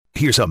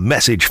here's a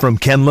message from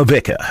Ken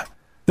LaVicka.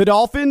 The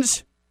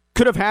Dolphins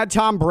could have had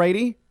Tom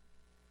Brady.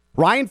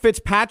 Ryan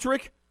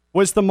Fitzpatrick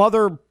was the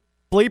mother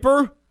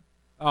bleeper.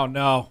 Oh,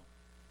 no.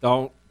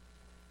 Don't.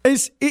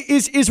 Is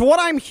what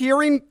I'm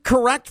hearing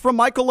correct from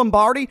Michael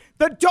Lombardi?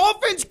 The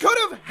Dolphins could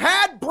have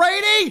had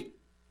Brady?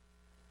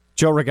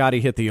 Joe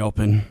Rigotti hit the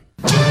open.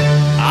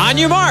 On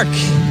your mark.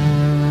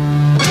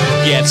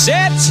 Get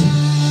set.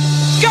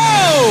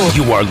 Go!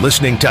 You are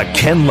listening to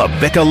Ken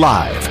LaVicka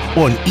Live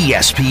on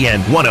ESPN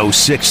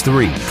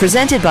 106.3.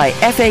 Presented by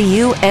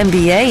FAU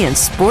MBA and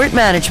Sport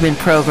Management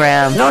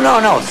Program.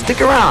 No.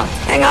 Stick around.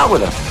 Hang out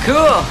with us.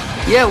 Cool.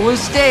 Yeah, we'll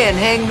stay and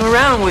hang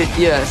around with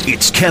you.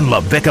 It's Ken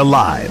LaVicka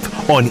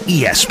Live on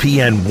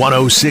ESPN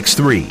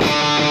 106.3.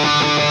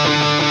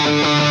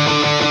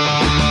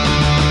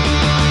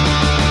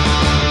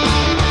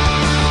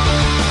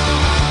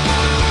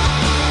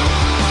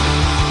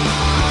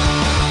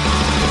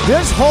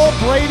 This whole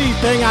Brady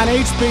thing on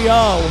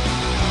HBO,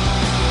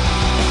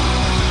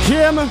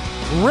 him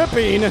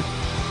ripping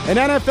an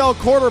NFL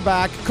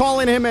quarterback,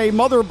 calling him a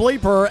mother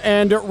bleeper,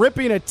 and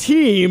ripping a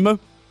team.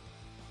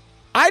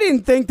 I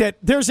didn't think that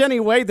there's any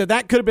way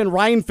that could have been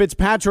Ryan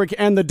Fitzpatrick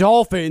and the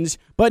Dolphins,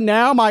 but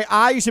now my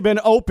eyes have been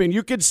opened.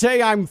 You could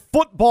say I'm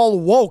football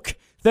woke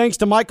thanks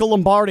to Michael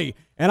Lombardi,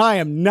 and I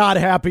am not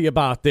happy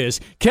about this.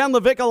 Ken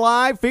LaVicka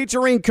Live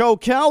featuring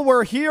Coquel.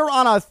 We're here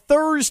on a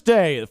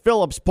Thursday at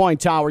Phillips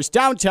Point Towers,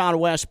 downtown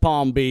West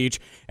Palm Beach,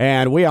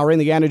 and we are in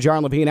the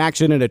Anajar Levine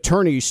Accident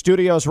Attorney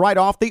Studios right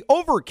off the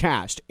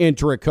overcast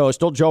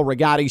Intracoastal. Joe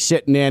Rigotti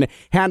sitting in,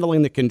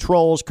 handling the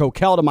controls,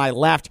 Coquel to my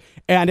left,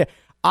 and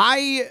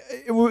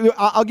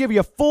I'll give you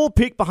a full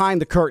peek behind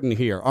the curtain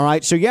here, all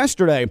right? So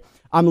yesterday,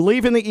 I'm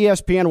leaving the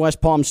ESPN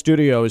West Palm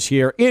studios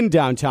here in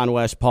downtown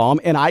West Palm,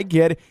 and I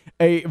get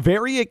a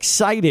very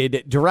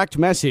excited direct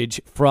message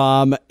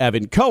from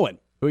Evan Cohen,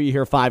 who you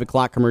hear 5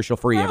 o'clock commercial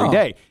free every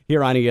day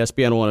here on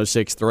ESPN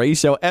 106.3.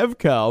 So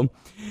Evco,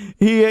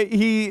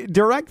 he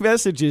direct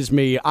messages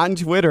me on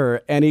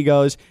Twitter, and he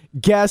goes,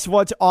 guess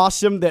what's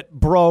awesome that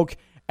broke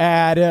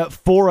at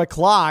 4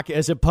 o'clock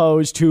as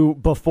opposed to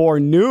before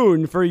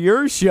noon for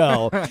your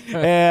show?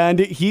 And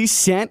he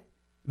sent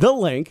the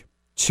link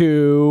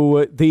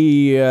to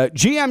the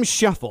GM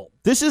Shuffle.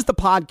 This is the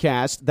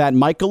podcast that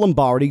Michael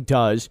Lombardi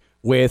does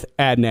with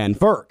Adnan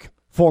Virk,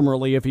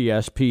 formerly of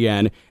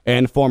ESPN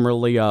and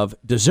formerly of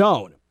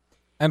DAZN.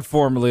 And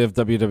formerly of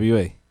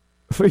WWE.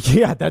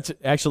 Yeah, that's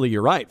actually,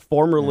 you're right.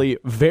 Formerly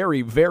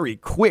very, very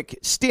quick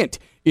stint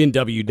in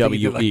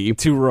WWE. Like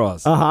 2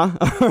 Raws.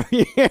 Uh-huh.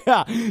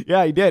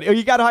 Yeah, he did.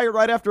 He got hired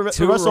right after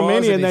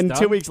WrestleMania, and then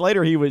 2 weeks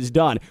later he was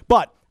done.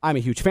 But I'm a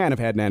huge fan of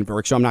Adnan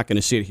Virk, so I'm not going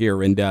to sit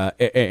here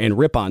and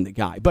rip on the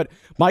guy. But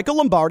Michael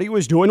Lombardi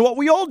was doing what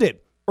we all did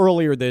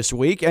earlier this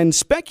week and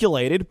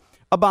speculated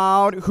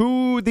about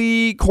who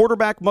the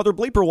quarterback mother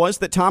bleeper was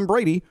that Tom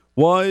Brady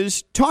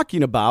was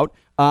talking about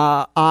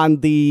on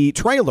the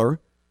trailer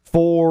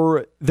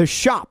for The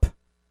Shop,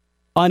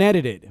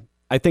 Unedited.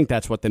 I think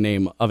that's what the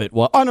name of it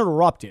was.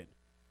 Uninterrupted.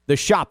 The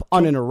Shop,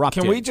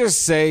 Uninterrupted. Can we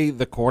just say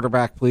the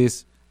quarterback,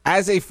 please?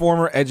 As a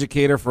former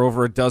educator for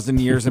over a dozen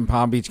years in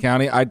Palm Beach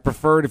County, I'd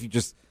prefer it if you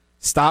just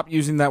stop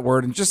using that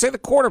word and just say the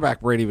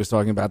quarterback Brady was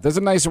talking about. There's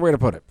a nicer way to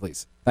put it,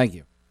 please. Thank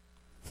you.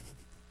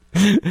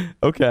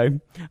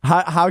 Okay.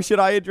 How should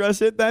I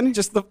address it then?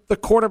 Just the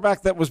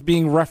quarterback that was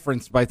being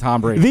referenced by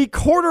Tom Brady. The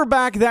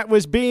quarterback that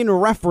was being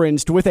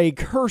referenced with a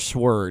curse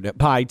word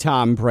by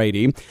Tom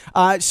Brady.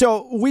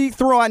 So we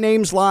throw out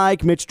names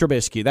like Mitch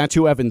Trubisky. That's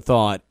who Evan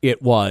thought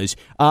it was.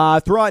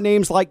 Throw out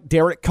names like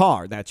Derek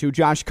Carr. That's who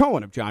Josh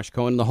Cohen of Josh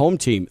Cohen, the home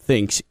team,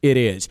 thinks it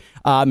is.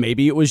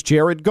 Maybe it was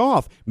Jared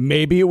Goff.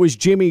 Maybe it was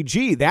Jimmy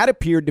G. That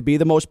appeared to be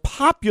the most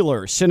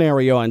popular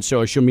scenario on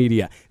social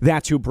media.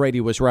 That's who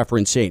Brady was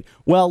referencing.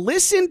 Well,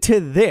 listen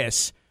to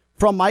this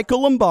from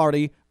Michael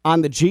Lombardi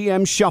on the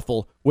GM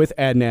Shuffle with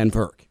Adnan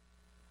Virk.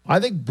 I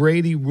think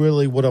Brady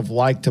really would have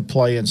liked to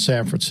play in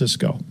San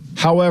Francisco.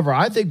 However,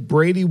 I think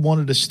Brady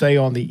wanted to stay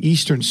on the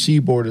Eastern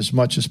Seaboard as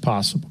much as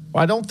possible.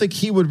 I don't think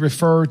he would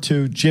refer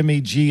to Jimmy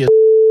G as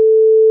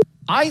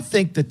I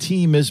think the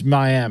team is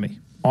Miami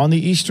on the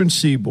Eastern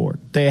Seaboard.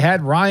 They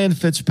had Ryan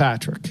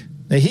Fitzpatrick.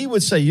 Now, he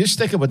would say, you're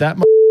sticking with that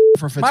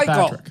for Fitzpatrick.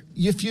 Michael.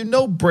 If you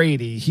know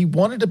Brady, he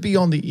wanted to be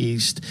on the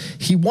East.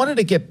 He wanted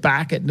to get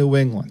back at New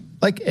England.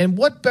 And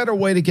what better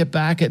way to get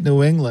back at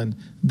New England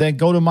than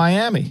go to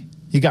Miami?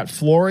 You got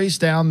Flores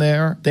down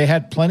there. They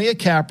had plenty of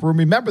cap room.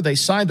 Remember, they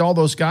signed all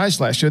those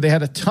guys last year. They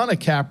had a ton of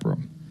cap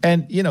room.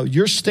 And,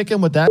 you're sticking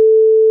with that.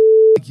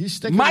 You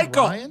sticking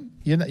Michael. with Ryan?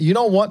 You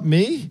don't want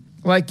me?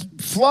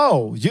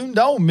 Flo, you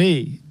know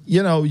me.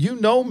 You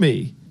know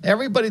me.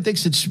 Everybody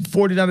thinks it's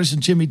 49ers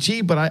and Jimmy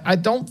G, but I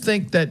don't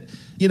think that,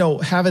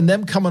 having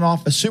them coming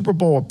off a Super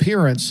Bowl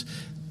appearance,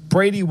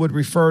 Brady would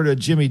refer to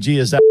Jimmy G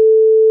as that.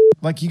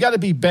 You got to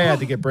be bad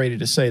to get Brady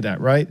to say that,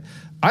 right?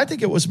 I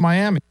think it was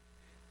Miami.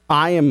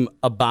 I am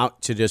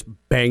about to just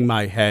bang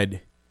my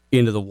head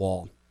into the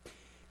wall.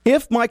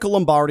 If Michael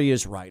Lombardi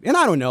is right, and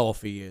I don't know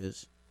if he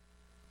is,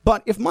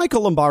 but if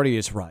Michael Lombardi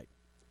is right,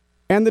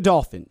 and the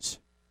Dolphins,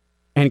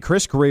 and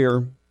Chris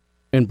Greer,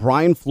 and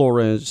Brian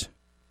Flores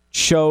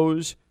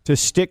chose to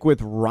stick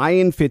with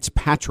Ryan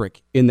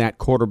Fitzpatrick in that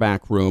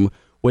quarterback room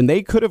when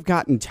they could have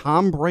gotten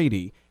Tom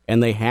Brady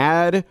and they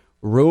had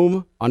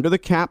room under the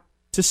cap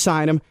to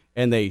sign him,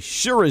 and they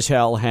sure as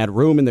hell had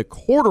room in the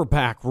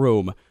quarterback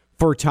room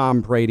for Tom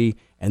Brady,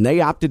 and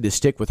they opted to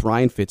stick with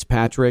Ryan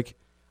Fitzpatrick.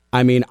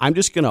 I mean, I'm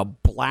just going to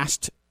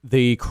blast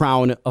the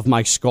crown of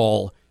my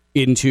skull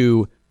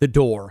into the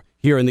door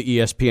here in the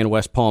ESPN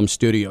West Palm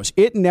studios.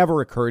 It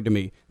never occurred to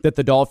me that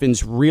the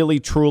Dolphins really,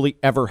 truly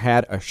ever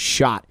had a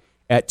shot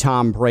at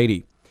Tom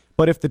Brady.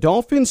 But if the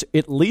Dolphins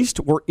at least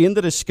were in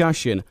the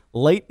discussion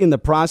late in the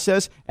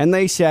process and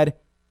they said,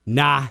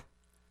 nah,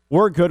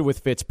 we're good with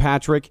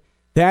Fitzpatrick,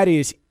 that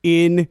is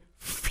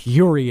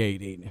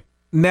infuriating.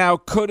 Now,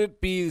 could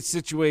it be the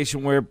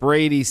situation where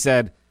Brady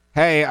said,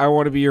 hey, I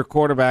want to be your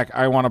quarterback.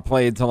 I want to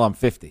play until I'm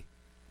 50?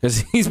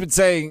 Because he's been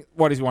saying,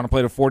 what does he want to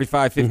play to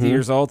 45, 50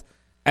 years old?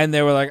 And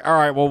they were like, all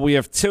right, well, we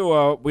have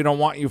Tua. We don't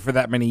want you for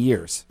that many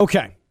years.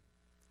 Okay.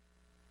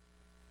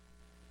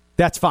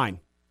 That's fine.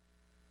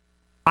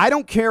 I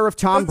don't care if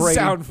Tom Brady...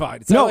 sound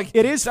fine.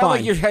 It is fine.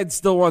 Like your head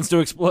still wants to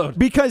explode.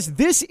 Because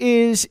this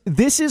is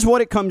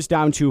what it comes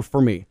down to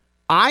for me.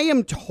 I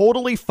am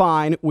totally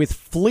fine with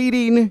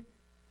fleeting,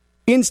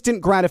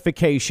 instant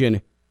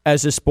gratification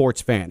as a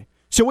sports fan.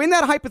 So in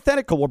that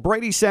hypothetical where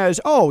Brady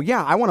says, oh,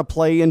 yeah, I want to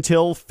play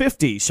until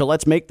 50, so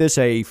let's make this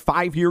a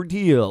 5-year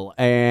deal,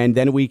 and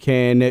then we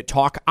can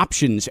talk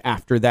options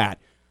after that.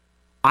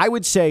 I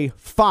would say,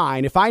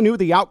 fine, if I knew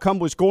the outcome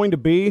was going to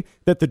be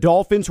that the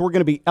Dolphins were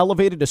going to be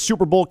elevated to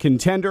Super Bowl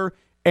contender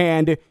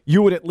and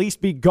you would at least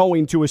be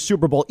going to a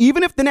Super Bowl,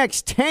 even if the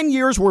next 10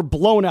 years were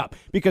blown up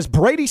because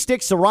Brady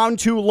sticks around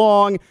too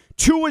long,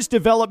 Tua's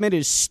development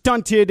is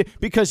stunted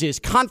because his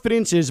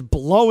confidence is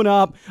blown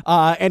up,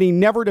 and he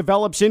never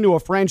develops into a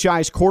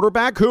franchise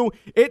quarterback who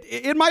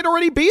it might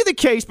already be the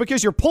case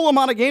because you're pulling him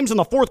out of games in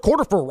the fourth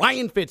quarter for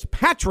Ryan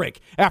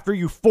Fitzpatrick after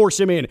you force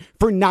him in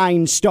for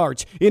 9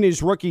 starts in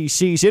his rookie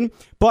season.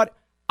 But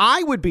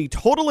I would be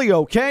totally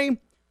okay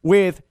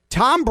with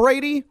Tom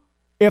Brady.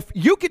 If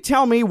you could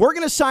tell me we're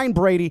going to sign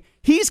Brady,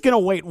 he's going to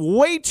wait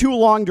way too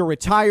long to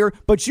retire,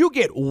 but you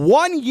get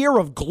 1 year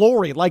of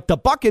glory like the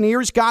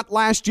Buccaneers got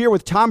last year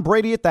with Tom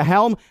Brady at the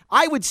helm,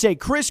 I would say,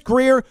 Chris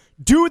Greer,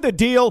 do the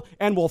deal,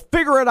 and we'll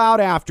figure it out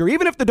after.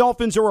 Even if the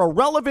Dolphins are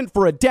irrelevant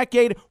for a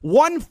decade,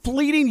 1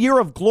 fleeting year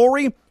of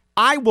glory,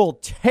 I will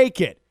take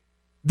it.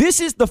 This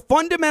is the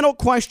fundamental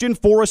question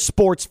for a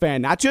sports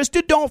fan, not just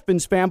a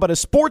Dolphins fan, but a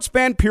sports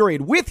fan,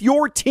 period, with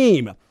your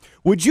team.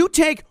 Would you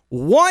take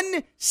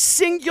 1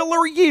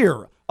 singular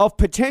year of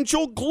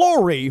potential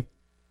glory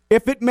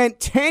if it meant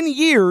 10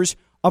 years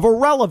of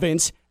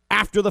irrelevance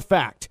after the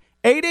fact?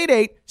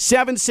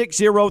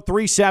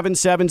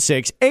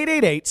 888-760-3776.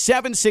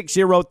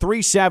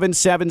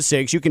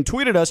 888-760-3776. You can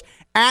tweet at us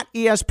at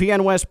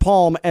ESPN West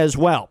Palm as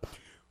well.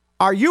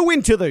 Are you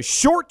into the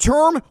short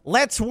term,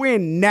 let's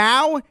win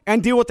now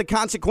and deal with the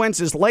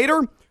consequences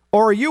later?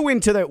 Or are you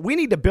into that we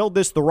need to build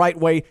this the right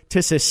way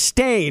to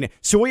sustain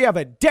so we have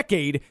a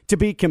decade to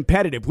be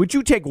competitive? Would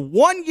you take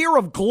 1 year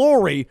of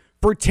glory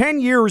for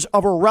 10 years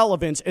of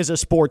irrelevance as a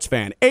sports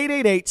fan?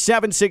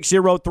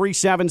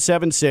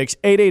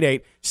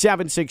 888-760-3776.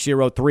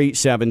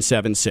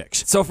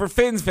 888-760-3776. So for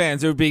Fins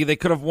fans, it would be they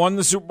could have won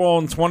the Super Bowl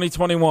in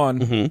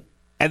 2021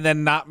 and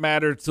then not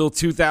matter till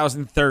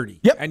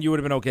 2030. Yep. And you would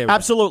have been okay with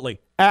Absolutely.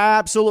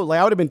 Absolutely.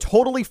 I would have been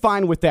totally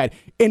fine with that.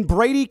 And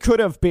Brady could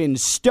have been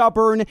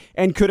stubborn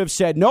and could have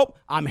said, nope,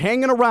 I'm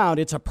hanging around.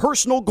 It's a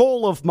personal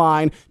goal of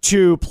mine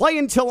to play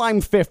until I'm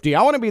 50.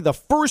 I want to be the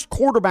first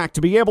quarterback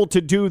to be able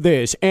to do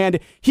this. And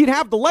he'd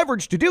have the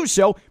leverage to do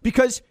so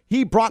because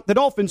he brought the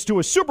Dolphins to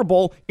a Super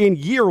Bowl in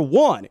year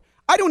 1.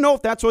 I don't know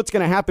if that's what's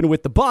going to happen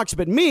with the Bucs,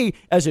 but me,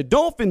 as a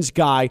Dolphins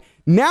guy,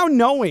 now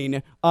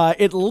knowing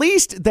at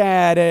least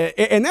that,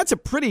 and that's a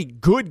pretty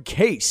good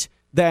case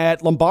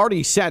that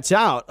Lombardi sets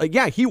out.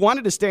 Yeah, he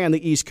wanted to stay on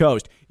the East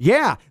Coast.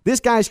 Yeah, this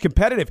guy's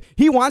competitive.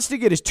 He wants to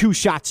get his 2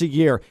 shots a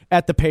year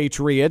at the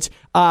Patriots.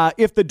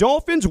 If the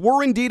Dolphins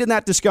were indeed in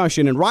that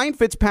discussion, and Ryan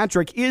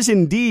Fitzpatrick is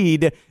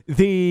indeed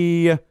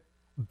the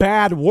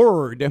bad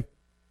word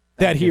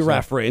that he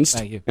referenced.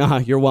 Thank you.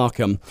 You're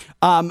welcome.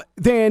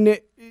 Then,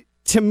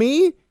 to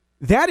me,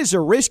 that is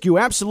a risk you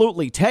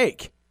absolutely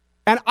take.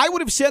 And I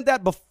would have said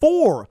that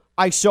before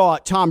I saw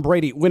Tom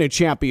Brady win a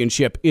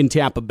championship in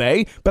Tampa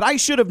Bay, but I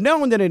should have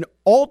known that an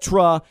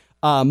ultra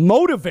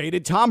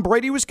motivated Tom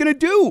Brady was going to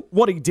do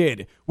what he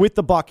did with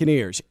the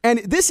Buccaneers. And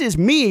this is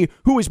me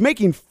who was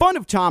making fun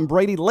of Tom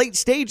Brady late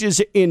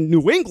stages in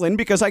New England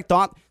because I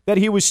thought that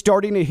he was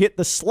starting to hit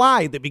the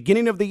slide, the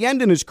beginning of the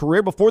end in his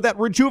career before that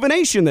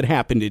rejuvenation that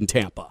happened in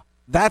Tampa.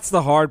 That's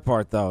the hard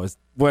part, though, is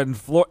when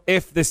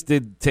if this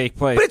did take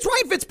place. But it's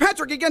Ryan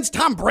Fitzpatrick against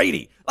Tom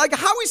Brady. Like,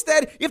 how is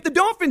that? If the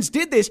Dolphins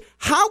did this,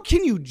 how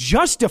can you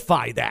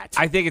justify that?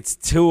 I think it's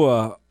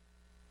Tua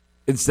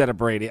instead of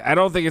Brady. I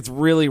don't think it's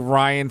really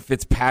Ryan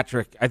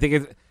Fitzpatrick. I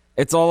think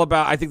It's all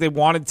about, I think they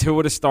wanted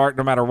Tua to start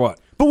no matter what.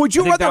 But would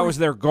you I think rather... that was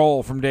their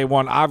goal from day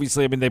one.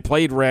 Obviously, I mean, they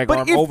played rag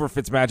arm over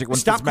Fitzmagic when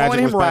Stop Fitzmagic calling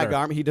him was rag better.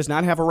 arm. He does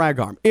not have a rag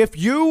arm. If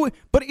you're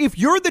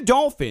the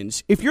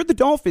Dolphins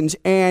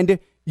and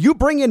you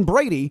bring in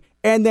Brady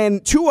and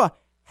then Tua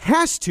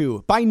has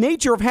to, by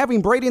nature of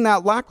having Brady in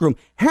that locker room,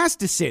 has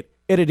to sit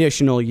an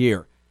additional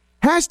year,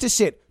 has to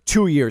sit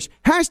 2 years,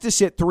 has to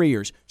sit 3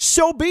 years.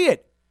 So be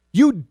it.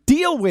 You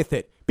deal with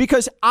it.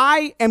 Because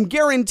I am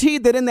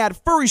guaranteed that in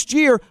that first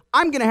year,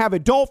 I'm going to have a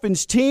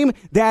Dolphins team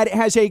that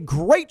has a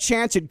great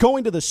chance at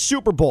going to the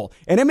Super Bowl.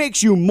 And it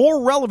makes you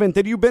more relevant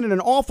than you've been in an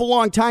awful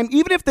long time,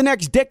 even if the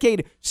next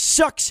decade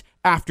sucks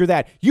after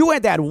that. You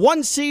had that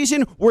one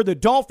season where the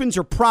Dolphins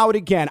are proud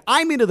again.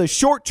 I'm into the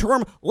short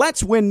term.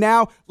 Let's win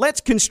now.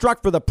 Let's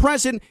construct for the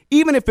present,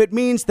 even if it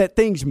means that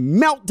things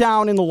melt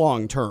down in the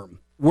long term.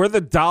 Were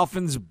the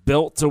Dolphins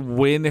built to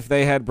win if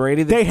they had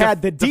Brady? They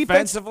had the defense.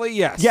 Defensively,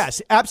 yes.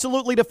 Yes,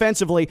 absolutely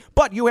defensively.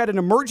 But you had an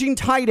emerging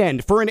tight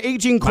end for an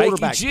aging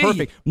quarterback. Mikey G.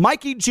 Perfect.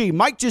 Mikey G,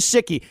 Mike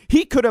Gesicki.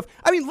 He could have,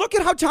 look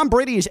at how Tom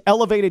Brady has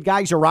elevated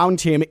guys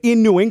around him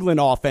in New England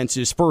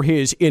offenses for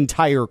his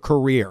entire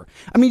career.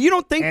 You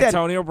don't think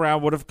Antonio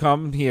Brown would have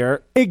come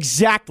here.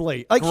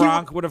 Exactly. Like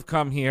Gronk would have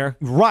come here.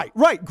 Right.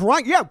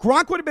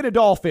 Gronk would have been a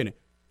Dolphin.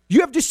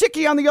 You have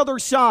Gesicki on the other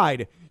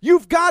side.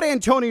 You've got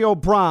Antonio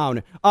Brown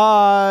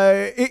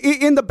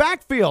in the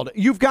backfield.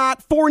 You've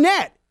got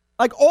Fournette.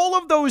 Like, all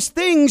of those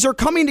things are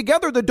coming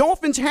together. The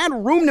Dolphins had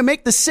room to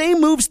make the same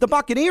moves the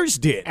Buccaneers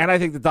did. And I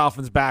think the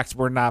Dolphins' backs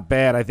were not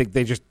bad. I think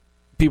they just,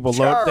 they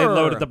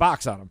loaded the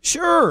box on them.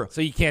 Sure. So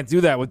you can't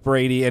do that with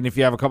Brady, and if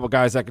you have a couple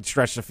guys that could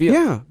stretch the field.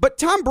 Yeah, but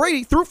Tom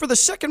Brady threw for the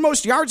second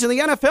most yards in the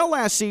NFL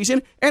last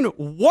season and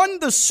won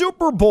the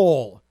Super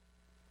Bowl.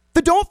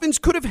 The Dolphins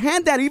could have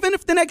had that, even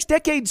if the next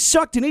decade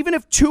sucked, and even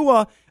if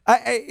Tua,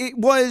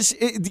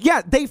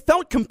 they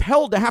felt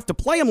compelled to have to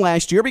play him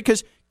last year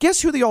because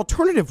guess who the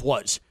alternative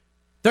was?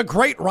 The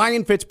great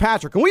Ryan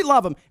Fitzpatrick. And we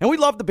love him, and we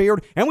love the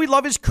beard, and we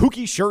love his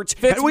kooky shirts,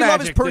 and we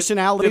love his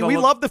personality. We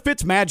love the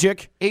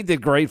Fitzmagic. He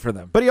did great for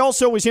them. But he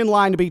also was in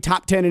line to be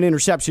top 10 in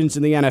interceptions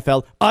in the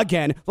NFL,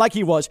 again, like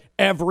he was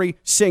every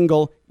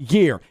single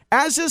year.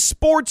 As a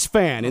sports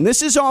fan, and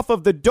this is off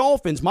of the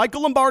Dolphins,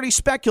 Michael Lombardi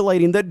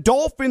speculating the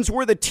Dolphins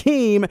were the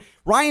team.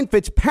 Ryan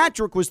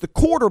Fitzpatrick was the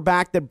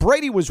quarterback that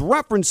Brady was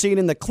referencing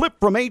in the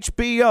clip from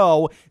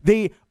HBO.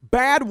 The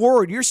bad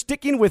word. You're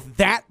sticking with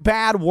that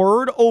bad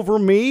word over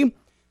me?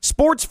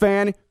 Sports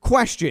fan,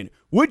 question.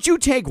 Would you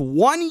take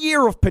 1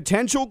 year of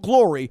potential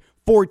glory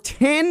for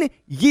 10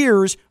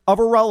 years of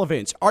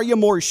irrelevance? Are you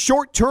more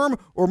short-term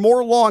or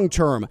more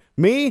long-term?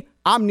 Me,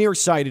 I'm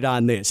nearsighted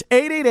on this.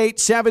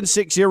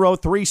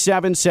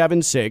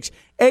 888-760-3776.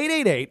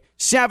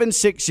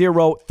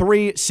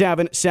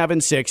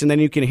 888-760-3776. And then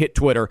you can hit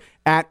Twitter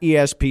at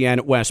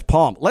ESPN West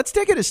Palm. Let's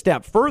take it a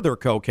step further,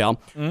 Coquel.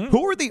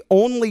 Who are the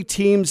only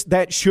teams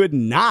that should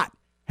not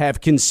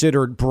have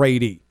considered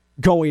Brady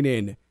going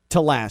in to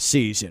last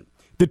season?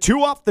 The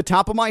two off the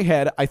top of my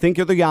head, I think,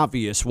 are the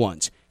obvious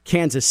ones.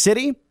 Kansas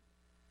City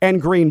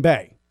and Green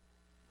Bay.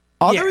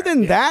 Other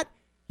than that,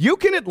 you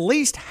can at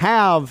least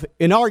have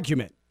an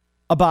argument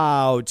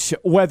about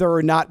whether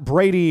or not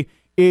Brady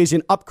is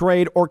an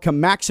upgrade or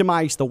can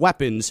maximize the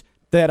weapons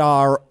that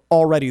are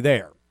already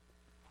there.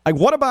 Like,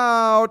 what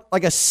about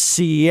like a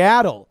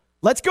Seattle?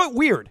 Let's go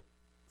weird.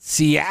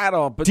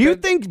 Seattle. But do you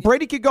think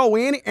Brady could go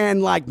in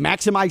and like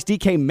maximize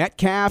DK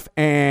Metcalf?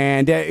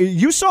 And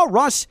you saw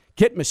Russ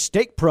get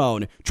mistake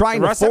prone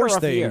trying to force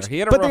things.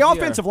 But the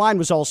offensive line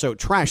was also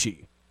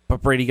trashy.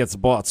 But Brady gets the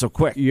ball out so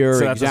quick. You're so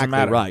that exactly doesn't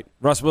matter. right.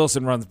 Russ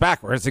Wilson runs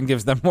backwards and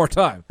gives them more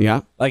time.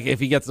 Yeah. Like if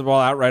he gets the ball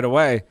out right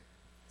away.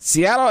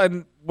 Seattle,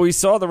 and we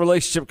saw the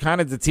relationship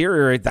kind of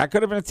deteriorate. That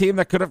could have been a team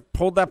that could have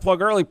pulled that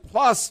plug early.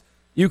 Plus,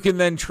 you can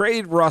then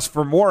trade Russ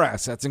for more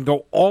assets and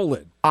go all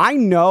in. I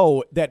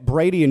know that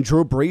Brady and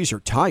Drew Brees are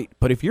tight,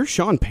 but if you're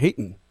Sean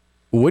Payton,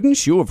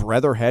 wouldn't you have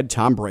rather had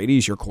Tom Brady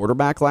as your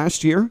quarterback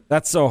last year?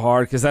 That's so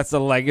hard because that's the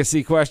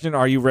legacy question.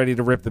 Are you ready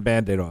to rip the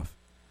Band-Aid off?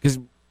 Because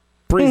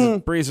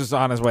Brees was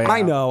on his way out.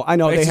 I know.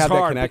 They have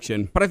that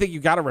connection. But I think you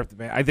got to rip the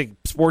Band-Aid. I think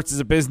sports is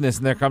a business,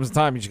 and there comes a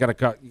time you just got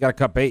to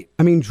cut bait.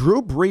 I mean,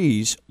 Drew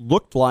Brees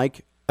looked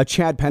like a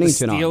Chad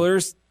Pennington. The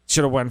Steelers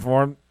should have went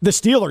for him. The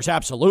Steelers,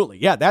 absolutely.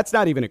 Yeah, that's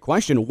not even a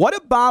question.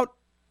 What about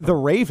the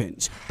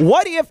Ravens?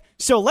 What if,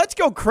 so let's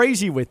go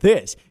crazy with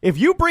this. If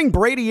you bring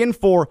Brady in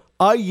for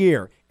a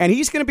year and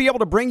he's going to be able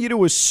to bring you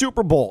to a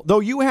Super Bowl,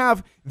 though you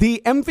have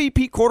the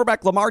MVP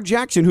quarterback Lamar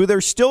Jackson, who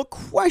there's still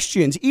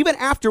questions, even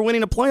after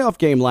winning a playoff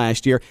game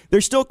last year,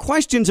 there's still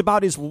questions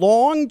about his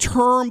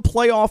long-term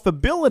playoff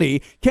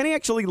ability. Can he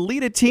actually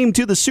lead a team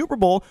to the Super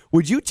Bowl?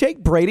 Would you take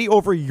Brady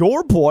over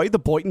your boy, the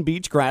Boynton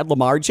Beach grad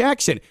Lamar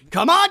Jackson?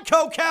 Come on,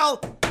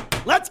 Coquel!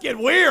 Let's get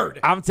weird.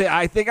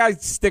 I think I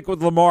stick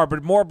with Lamar,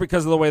 but more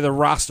because of the way the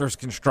roster's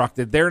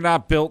constructed. They're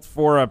not built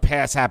for a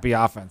pass-happy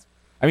offense.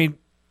 I mean,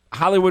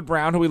 Hollywood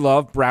Brown, who we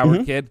love,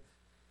 Broward kid,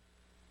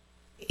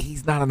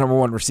 he's not a number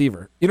one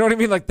receiver. You know what I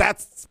mean? Like,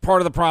 that's part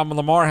of the problem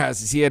Lamar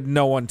has is he had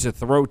no one to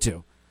throw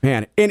to.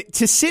 Man, and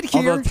to sit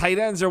here... Although tight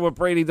ends are what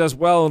Brady does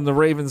well, and the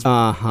Ravens,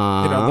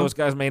 those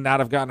guys may not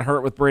have gotten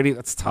hurt with Brady.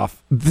 That's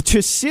tough.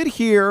 To sit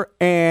here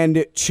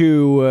and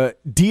to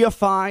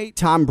deify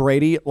Tom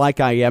Brady like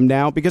I am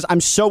now, because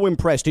I'm so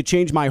impressed. It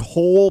changed my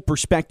whole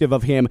perspective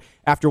of him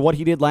after what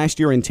he did last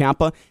year in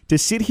Tampa. To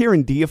sit here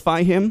and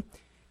deify him,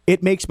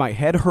 it makes my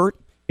head hurt.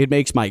 It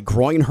makes my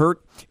groin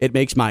hurt. It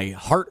makes my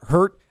heart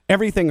hurt.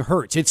 Everything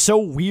hurts. It's so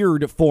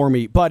weird for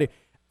me, but...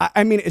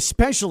 I mean,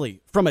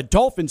 especially from a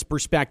Dolphins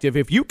perspective,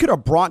 if you could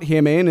have brought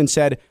him in and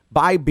said,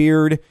 bye,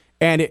 Beard,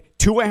 and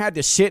Tua had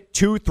to sit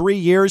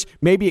 2-3 years,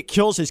 maybe it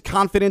kills his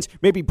confidence,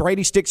 maybe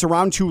Brady sticks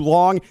around too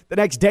long, the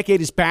next decade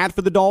is bad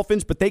for the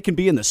Dolphins, but they can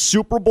be in the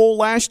Super Bowl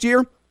last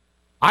year,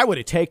 I would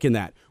have taken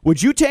that.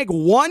 Would you take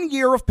 1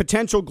 year of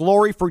potential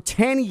glory for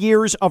 10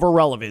 years of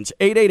irrelevance?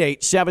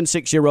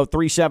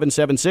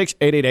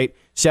 888-760-3776,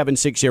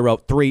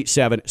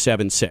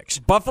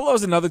 888-760-3776.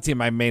 Buffalo's another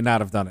team I may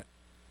not have done it.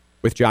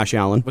 With Josh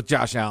Allen? With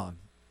Josh Allen.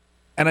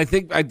 And I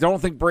don't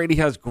think Brady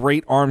has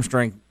great arm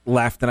strength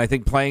left, and I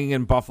think playing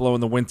in Buffalo in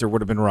the winter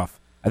would have been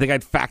rough. I think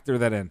I'd factor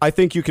that in. I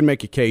think you can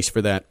make a case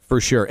for that, for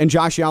sure. And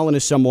Josh Allen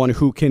is someone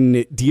who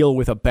can deal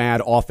with a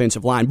bad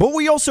offensive line. But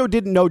we also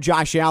didn't know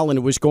Josh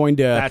Allen was going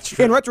to... That's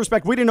true. In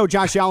retrospect, we didn't know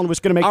Josh Allen was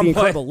going to make the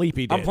incredible leap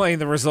he did. I'm playing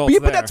the results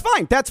but that's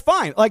fine. That's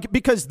fine.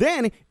 Because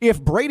then, if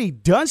Brady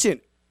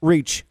doesn't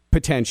reach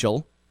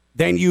potential...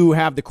 then you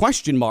have the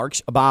question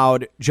marks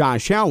about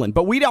Josh Allen.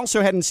 But we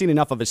also hadn't seen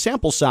enough of a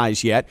sample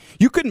size yet.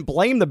 You couldn't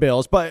blame the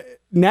Bills, but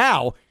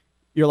now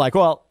you're like,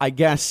 well, I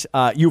guess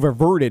you've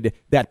averted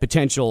that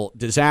potential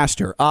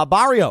disaster.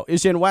 Barrio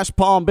is in West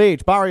Palm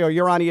Beach. Barrio,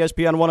 you're on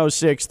ESPN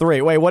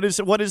 106.3. Wait,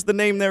 what is the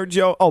name there,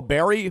 Joe? Oh,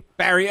 Barry?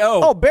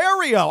 Barrio. Oh,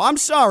 Barrio. I'm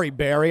sorry,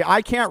 Barry.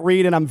 I can't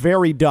read and I'm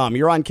very dumb.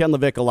 You're on Ken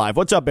LaVicka Live.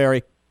 What's up,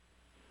 Barry?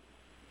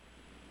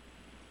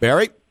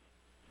 Barry?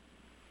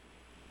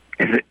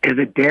 Is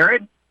it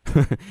Darren?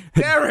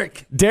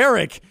 Derek,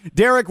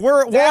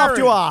 we're off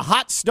to a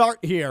hot start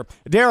here.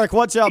 Derek,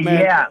 what's up, man?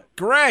 Yeah,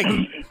 Greg.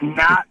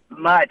 Not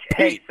much.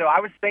 Hey, so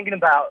I was thinking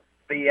about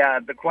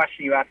the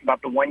question you asked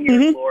about the 1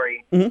 year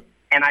glory, and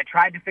I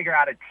tried to figure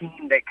out a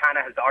team that kind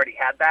of has already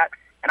had that,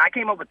 and I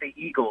came up with the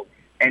Eagles.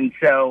 And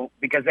so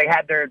because they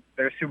had their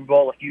Super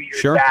Bowl a few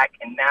years back,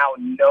 and now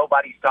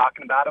nobody's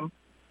talking about them.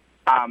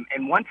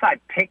 And once I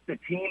picked the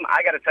team,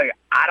 I got to tell you,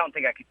 I don't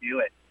think I could do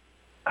it.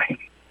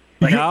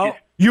 No.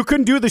 You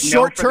couldn't do the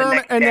short term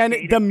and then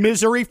the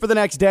misery for the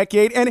next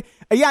decade. And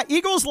yeah,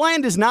 Eagles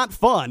land is not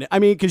fun. I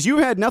mean, because you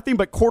had nothing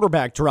but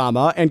quarterback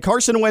drama and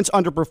Carson Wentz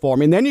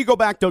underperforming. Then you go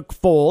back to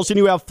Foles and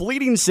you have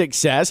fleeting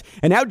success.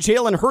 And now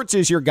Jalen Hurts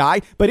is your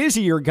guy. But is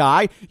he your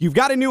guy? You've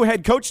got a new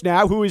head coach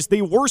now who is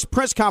the worst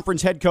press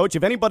conference head coach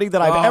of anybody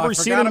that I've ever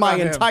seen in my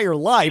entire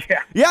life.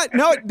 Yeah,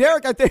 no,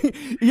 Derek, I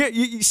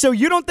think. So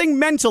you don't think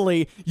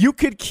mentally you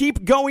could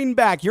keep going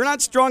back? You're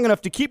not strong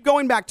enough to keep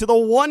going back to the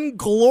one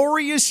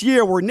glorious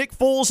year where Nick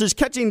Foles is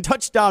catching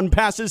touchdown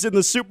passes in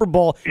the Super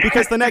Bowl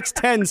because the next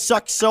 10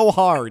 suck so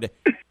hard.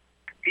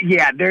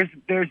 Yeah, there's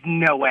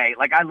no way.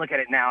 Like, I look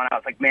at it now and I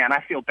was like, man,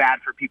 I feel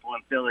bad for people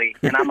in Philly,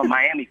 and I'm a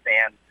Miami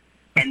fan,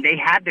 and they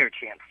had their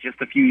chance just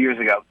a few years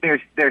ago.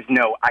 There's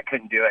no, I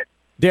couldn't do it.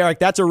 Derek,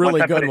 that's a really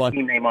Once I good put one.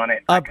 Team name on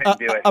it, I couldn't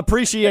do it.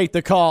 Appreciate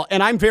the call,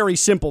 and I'm very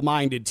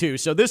simple-minded too.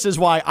 So this is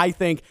why I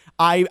think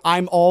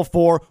I'm all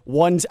for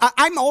ones.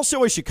 I'm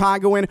also a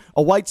Chicagoan,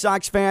 a White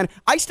Sox fan.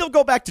 I still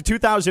go back to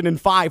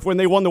 2005 when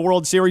they won the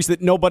World Series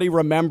that nobody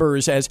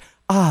remembers as,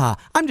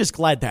 I'm just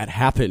glad that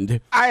happened.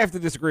 I have to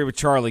disagree with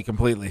Charlie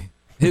completely.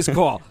 His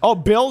call. Oh,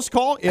 Bill's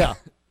call? Yeah.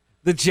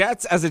 The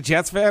Jets, as a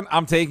Jets fan,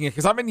 I'm taking it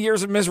because I'm in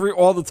years of misery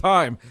all the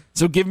time.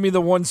 So give me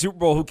the one Super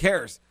Bowl. Who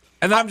cares?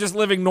 And I'm just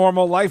living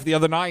normal life the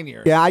other 9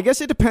 years. Yeah, I guess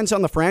it depends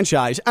on the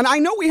franchise. And I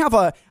know we have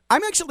I'm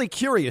actually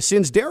curious,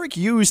 since Derek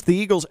used the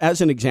Eagles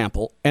as an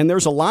example, and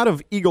there's a lot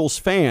of Eagles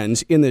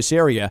fans in this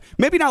area,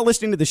 maybe not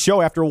listening to the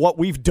show after what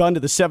we've done to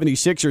the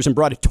 76ers and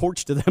brought a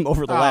torch to them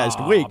over the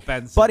last week.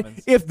 But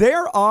if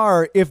there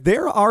are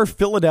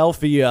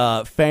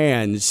Philadelphia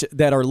fans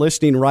that are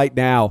listening right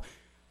now,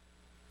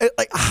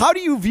 how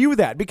do you view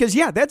that? Because,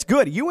 yeah, that's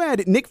good. You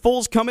had Nick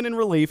Foles come in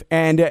relief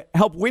and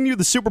help win you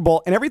the Super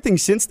Bowl, and everything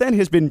since then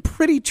has been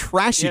pretty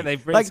trashy. Yeah, they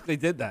basically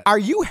did that. Are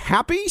you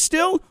happy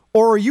still,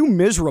 or are you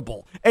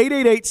miserable?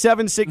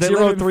 888-760-3... They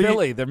live in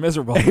Philly. They're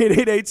miserable.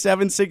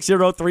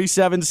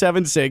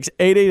 888-760-3776,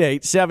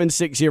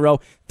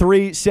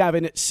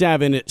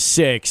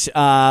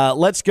 888-760-3776.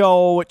 Let's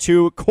go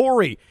to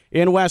Corey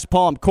in West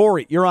Palm.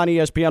 Corey, you're on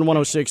ESPN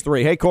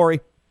 106.3. Hey,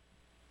 Corey.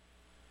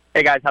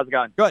 Hey, guys. How's it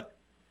going? Good.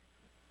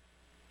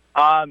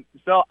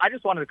 So I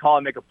just wanted to call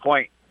and make a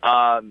point.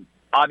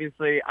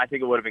 Obviously, I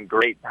think it would have been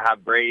great to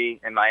have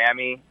Brady in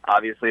Miami.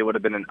 Obviously, it would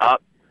have been an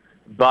up.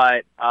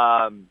 But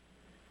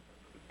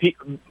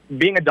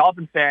being a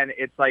Dolphins fan,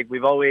 it's like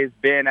we've always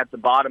been at the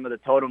bottom of the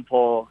totem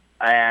pole.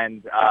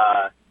 And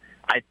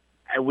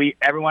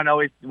everyone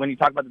always, when you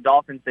talk about the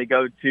Dolphins, they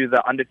go to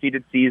the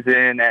undefeated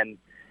season. And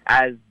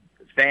as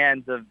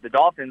fans of the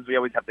Dolphins, we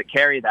always have to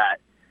carry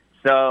that.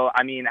 So,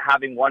 I mean,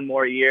 having one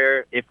more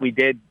year, if we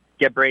did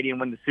get Brady and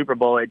win the Super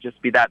Bowl, it'd just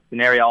be that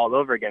scenario all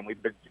over again. We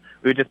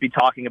would just be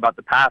talking about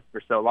the past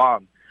for so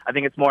long. I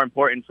think it's more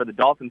important for the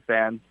Dolphins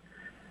fans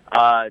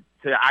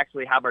to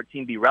actually have our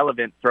team be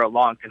relevant for a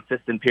long,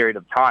 consistent period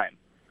of time.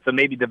 So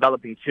maybe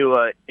developing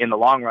Tua in the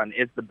long run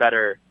is the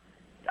better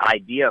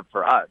idea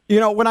for us.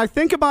 When I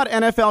think about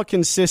NFL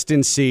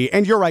consistency,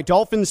 and you're right,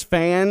 Dolphins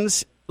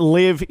fans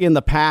live in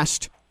the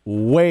past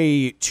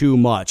way too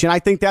much. And I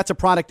think that's a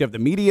product of the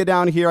media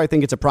down here. I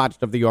think it's a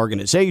product of the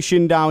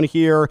organization down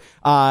here.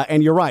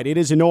 And you're right, it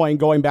is annoying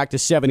going back to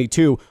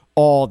 72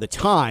 all the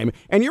time.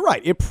 And you're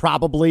right, it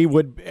probably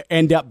would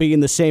end up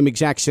being the same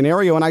exact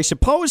scenario. And I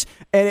suppose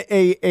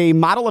a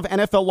model of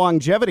NFL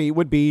longevity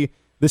would be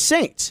the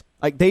Saints.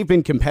 Like, they've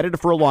been competitive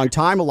for a long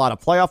time, a lot of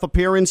playoff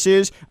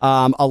appearances,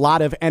 a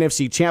lot of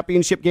NFC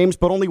championship games,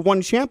 but only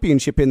one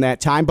championship in that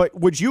time. But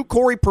would you,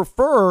 Corey,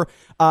 prefer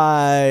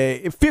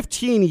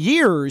 15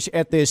 years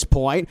at this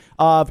point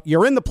of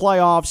you're in the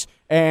playoffs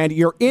and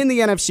you're in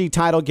the NFC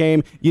title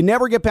game, you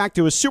never get back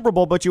to a Super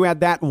Bowl, but you had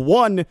that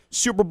one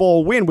Super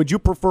Bowl win? Would you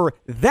prefer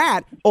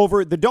that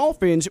over the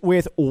Dolphins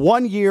with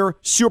 1 year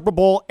Super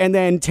Bowl and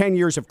then 10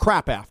 years of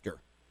crap after?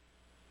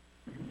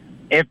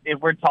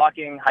 If we're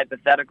talking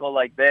hypothetical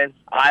like this,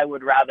 I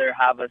would rather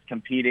have us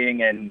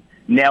competing and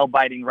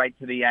nail-biting right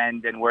to the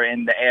end, and we're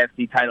in the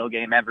AFC title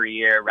game every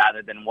year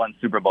rather than one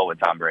Super Bowl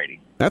with Tom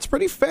Brady. That's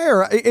pretty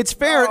fair. It's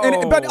fair,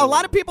 but a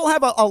lot of people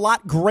have a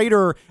lot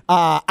greater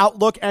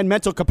outlook and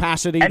mental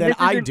capacity than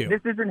I do.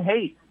 This isn't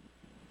hate.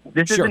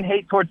 This isn't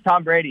hate towards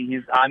Tom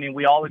Brady.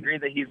 We all agree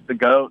that he's the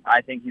GOAT.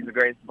 I think he's the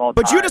greatest of all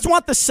time. But you just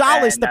want the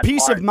solace, the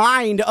peace of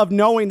mind of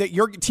knowing that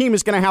your team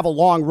is going to have a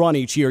long run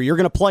each year. You're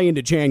going to play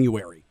into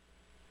January.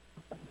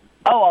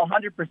 Oh,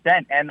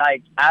 100%. And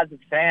as a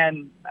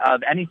fan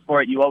of any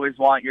sport, you always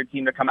want your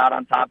team to come out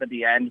on top at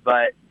the end.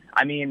 But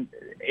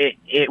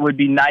it would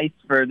be nice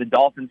for the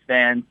Dolphins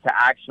fans to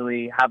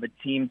actually have a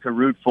team to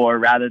root for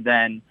rather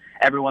than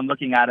everyone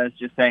looking at us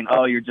just saying,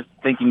 oh, you're just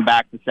thinking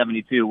back to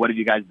 72. What have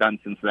you guys done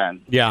since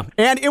then? Yeah.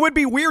 And it would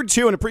be weird,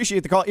 too, and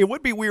appreciate the call. It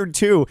would be weird,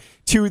 too,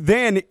 to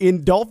then,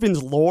 in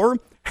Dolphins lore,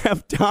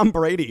 have Tom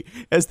Brady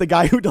as the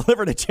guy who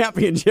delivered a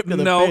championship to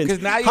the Fins.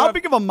 Because now how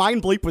big of a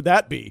mind bleep would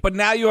that be? But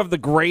now you have the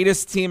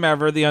greatest team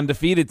ever, the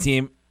undefeated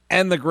team,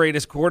 and the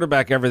greatest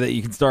quarterback ever that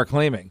you can start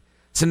claiming.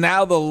 So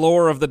now the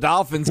lore of the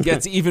Dolphins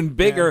gets even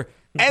bigger,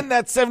 and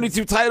that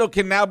 72 title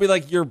can now be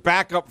like your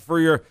backup for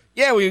your,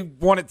 we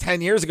won it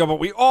 10 years ago, but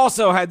we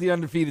also had the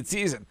undefeated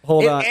season.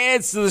 It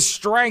adds to the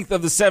strength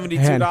of the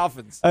 72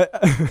 Dolphins.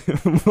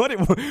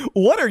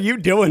 What are you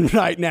doing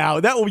right now?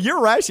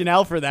 Your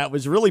rationale for that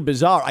was really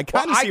bizarre. I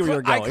kind of see where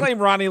you're going. I claim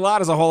Ronnie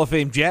Lott as a Hall of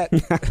Fame Jet.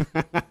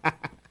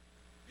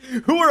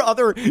 Who are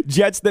other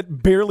Jets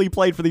that barely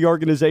played for the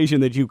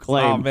organization that you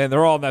claim? Oh, man,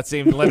 they're all in that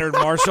same. Leonard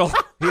Marshall.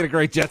 He had a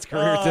great Jets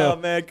career, too. Oh,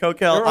 man,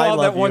 Coquel, they're all I on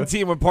love that one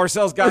team. When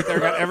Parcells got there,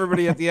 got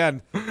everybody at the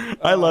end.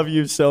 I love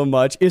you so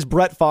much. Is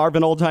Brett Favre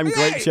an all-time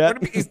great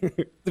Jet? He's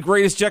the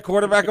greatest Jet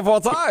quarterback of all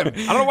time. I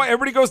don't know why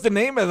everybody goes to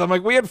name it. I'm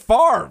like, we had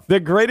Favre.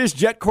 The greatest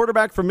Jet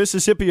quarterback from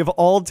Mississippi of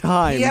all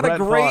time. He had Brett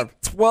a great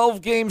Favre.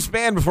 12-game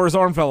span before his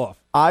arm fell off.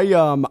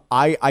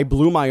 I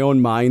blew my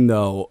own mind,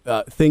 though,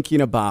 thinking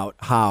about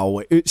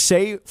how,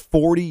 say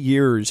 40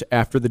 years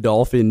after the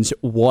Dolphins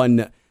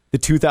won the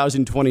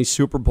 2020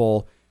 Super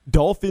Bowl,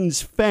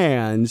 Dolphins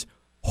fans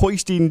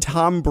hoisting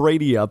Tom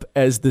Brady up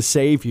as the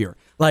savior.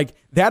 Like,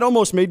 that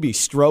almost made me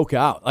stroke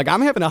out. Like,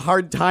 I'm having a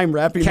hard time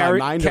wrapping my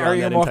mind around that.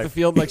 Carry him off the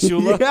field like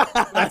Shula?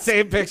 That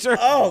same picture?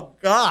 Oh,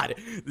 God.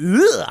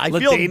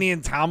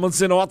 LaDainian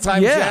Tomlinson,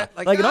 all-time Jet.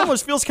 Like it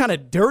almost feels kind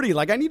of dirty.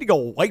 Like, I need to go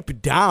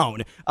wipe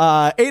down.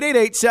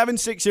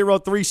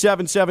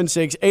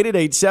 888-760-3776.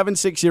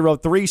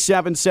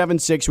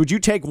 888-760-3776. Would you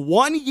take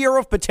 1 year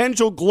of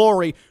potential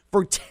glory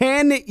for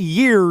 10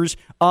 years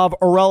of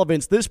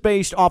irrelevance? This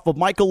based off of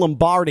Michael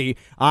Lombardi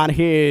on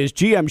his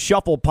GM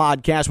Shuffle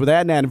podcast with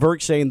Adnan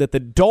Virk saying that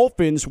the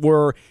Dolphins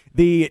were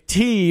the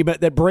team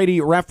that Brady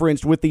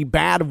referenced with the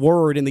bad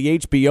word in the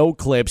HBO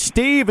clip.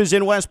 Steve is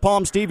in West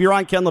Palm. Steve, you're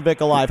on Ken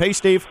LaVicka Live. Hey,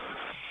 Steve.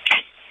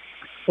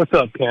 What's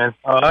up, Ken?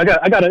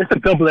 It's a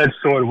double-edged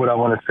sword, what I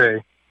want to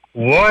say.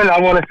 One, I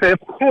want to say, of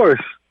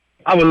course,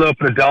 I would love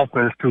for the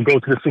Dolphins to go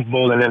to the Super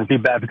Bowl and then be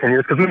bad for 10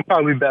 years, because we'll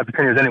probably be bad for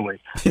 10 years anyway.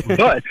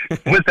 But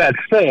with that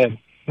said,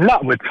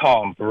 not with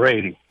Tom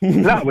Brady.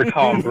 Not with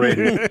Tom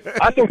Brady.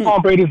 I think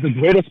Tom Brady is the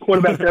greatest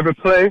quarterback to ever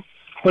play,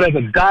 but as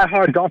a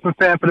diehard Dolphin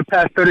fan for the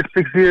past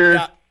 36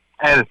 years,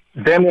 and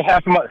damn near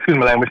about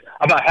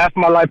half of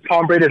my life,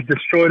 Tom Brady has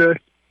destroyed us.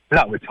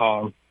 Not with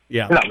Tom.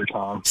 Yeah. Not with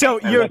Tom. So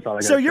you're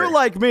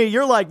like me.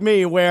 You're like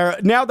me, where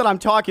now that I'm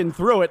talking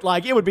through it,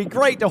 like, it would be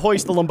great to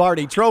hoist the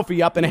Lombardi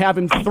Trophy up and have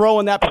him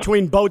throwing that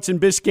between boats in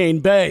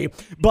Biscayne Bay.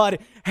 But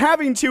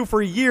having to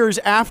for years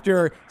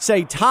after,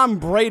 say, Tom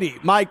Brady,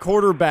 my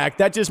quarterback,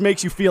 that just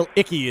makes you feel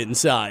icky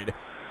inside.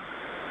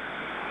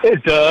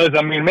 It does.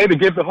 I mean, maybe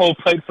give the whole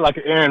plate to like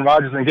Aaron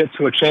Rodgers and get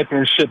to a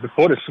championship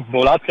before the Super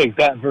Bowl. I'll take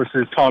that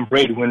versus Tom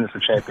Brady winning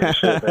the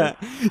championship.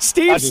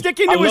 Steve,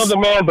 I love the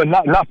man, but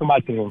not for my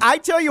team. I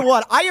tell you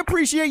what, I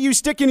appreciate you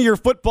sticking to your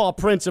football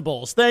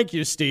principles. Thank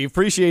you, Steve.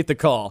 Appreciate the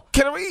call.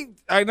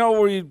 I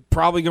know we're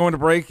probably going to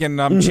break and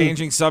I'm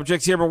changing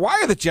subjects here, but why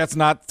are the Jets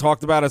not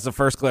talked about as a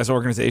first-class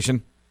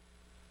organization?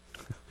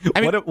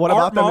 I mean, what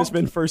about them has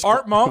been first?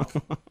 Art Monk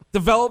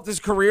developed his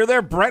career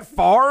there. Brett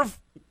Favre,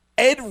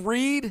 Ed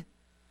Reed,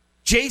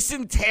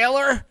 Jason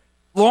Taylor,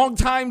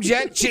 longtime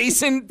Jet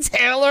Jason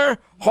Taylor,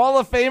 Hall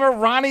of Famer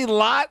Ronnie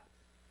Lott,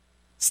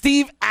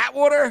 Steve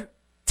Atwater,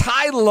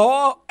 Ty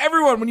Law.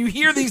 Everyone, when you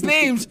hear these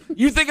names,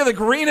 you think of the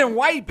green and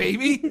white,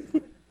 baby.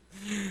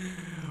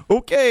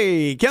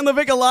 Okay, Ken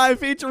LaVicka Live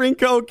featuring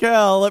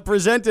Coquel,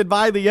 presented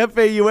by the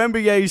FAU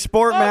MBA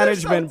Sport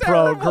Management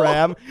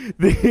Program.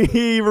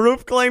 The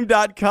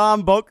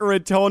roofclaim.com Boca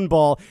Raton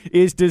Bowl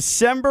is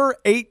December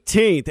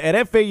 18th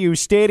at FAU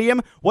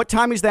Stadium. What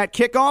time is that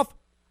kickoff?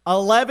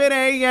 11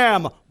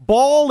 a.m.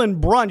 Bowl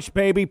and brunch,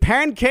 baby.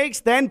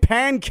 Pancakes, then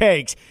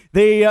pancakes.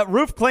 The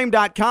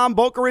roofclaim.com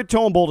Boca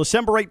Raton Bowl,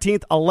 December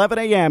 18th, 11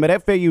 a.m.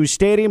 at FAU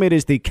Stadium. It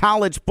is the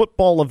college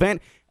football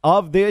event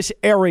of this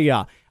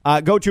area.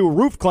 Go to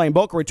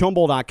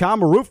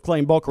roofclaimbocaratonbowl.com or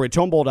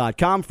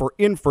roofclaimbocaratonbowl.com for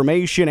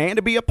information and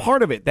to be a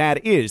part of it.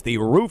 That is the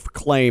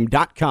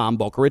roofclaim.com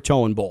Boca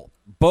Raton Bowl.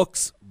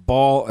 Books,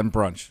 ball, and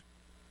brunch.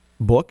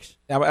 Books?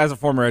 As a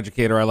former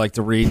educator, I like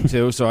to read,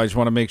 too, so I just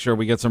want to make sure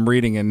we get some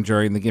reading in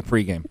during the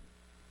pregame.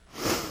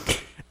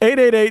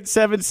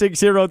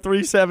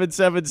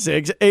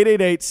 888-760-3776,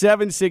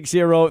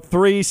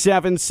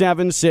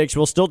 888-760-3776.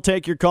 We'll still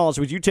take your calls.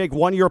 Would you take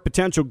 1 year of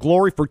potential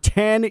glory for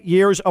 10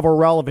 years of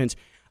irrelevance?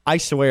 I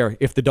swear,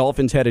 if the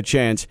Dolphins had a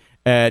chance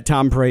at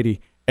Tom Brady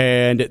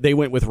and they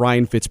went with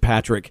Ryan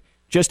Fitzpatrick,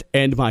 just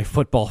end my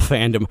football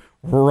fandom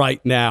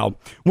right now.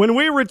 When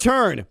we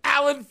return,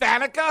 Alan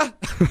Faneca?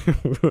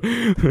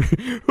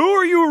 Who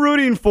are you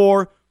rooting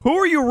for? Who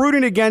are you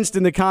rooting against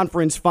in the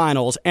conference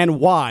finals, and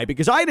why?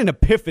 Because I had an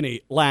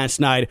epiphany last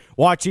night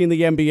watching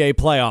the NBA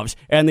playoffs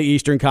and the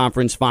Eastern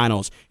Conference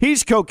Finals.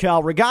 He's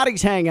Coquel.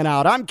 Rigotti's hanging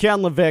out. I'm Ken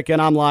LaVicka,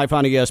 and I'm live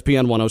on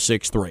ESPN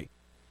 106.3.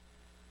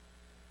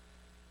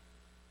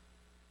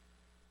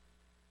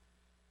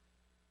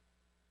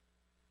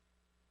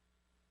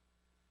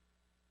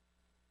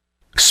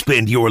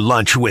 Spend your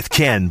lunch with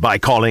Ken by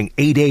calling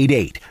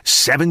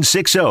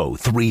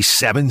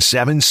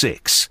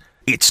 888-760-3776.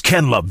 It's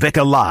Ken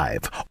LaVicka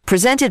Live.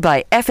 Presented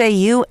by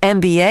FAU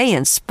MBA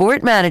and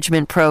Sport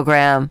Management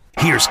Program.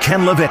 Here's Ken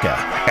LaVicka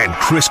and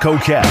Chris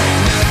Coquel.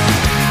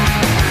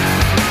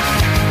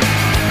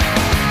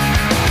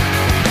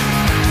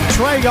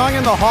 Trae Young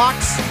and the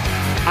Hawks.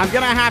 I'm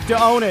going to have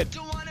to own it.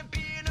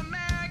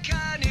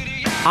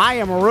 I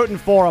am rooting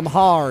for him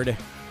hard.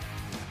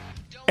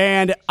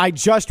 And I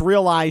just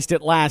realized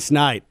it last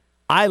night.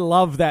 I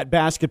love that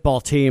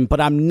basketball team,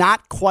 but I'm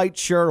not quite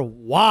sure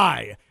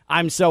why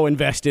I'm so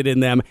invested in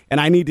them,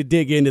 and I need to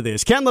dig into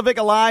this. Ken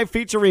LaVicka Live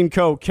featuring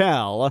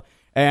Coquel.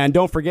 And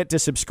don't forget to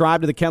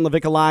subscribe to the Ken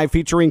LaVicka Live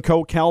featuring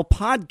Coquel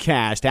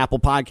podcast, Apple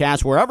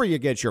Podcasts, wherever you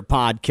get your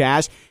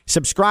podcast.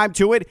 Subscribe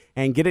to it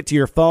and get it to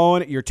your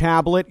phone, your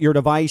tablet, your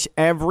device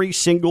every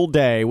single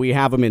day. We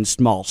have them in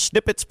small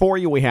snippets for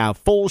you. We have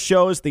full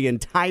shows, the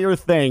entire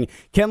thing.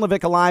 Ken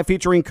LaVicka Live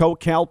featuring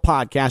Coquel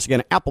podcast.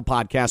 Again, Apple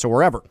Podcasts or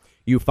wherever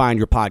you find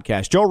your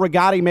podcast. Joe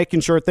Rigotti making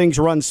sure things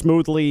run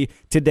smoothly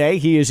today.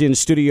 He is in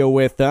studio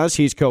with us.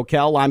 He's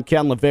Coquel. I'm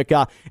Ken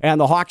LaVicka.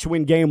 And the Hawks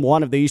win Game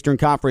 1 of the Eastern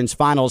Conference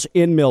Finals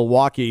in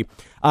Milwaukee.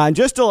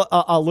 Just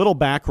a little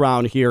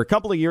background here. A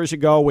couple of years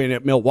ago when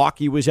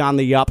Milwaukee was on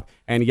the up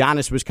and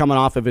Giannis was coming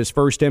off of his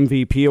first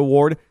MVP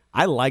award,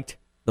 I liked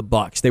the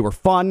Bucks. They were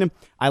fun.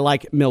 I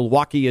like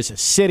Milwaukee as a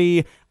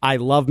city. I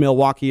love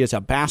Milwaukee as a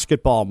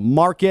basketball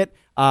market.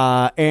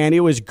 And it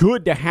was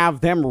good to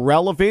have them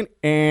relevant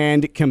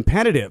and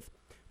competitive.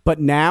 But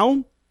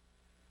now,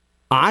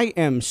 I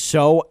am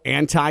so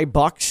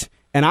anti-Bucks,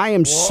 and I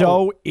am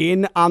so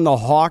in on the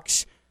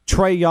Hawks.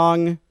 Trae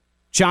Young,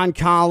 John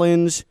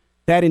Collins,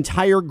 that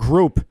entire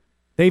group,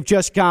 they've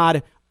just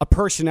got a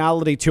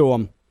personality to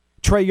them.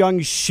 Trae Young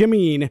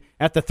shimmying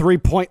at the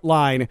three-point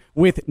line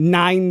with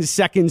 9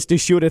 seconds to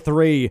shoot a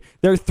three.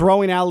 They're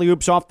throwing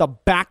alley-oops off the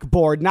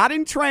backboard, not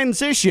in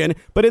transition,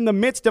 but in the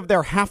midst of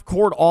their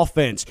half-court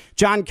offense.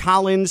 John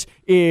Collins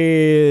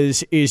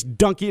is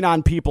dunking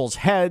on people's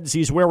heads.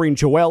 He's wearing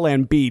Joel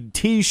Embiid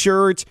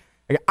T-shirts.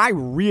 I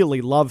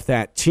really love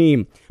that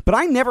team, but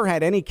I never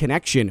had any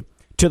connection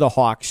to the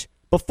Hawks.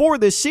 Before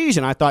this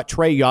season, I thought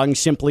Trae Young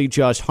simply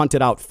just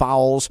hunted out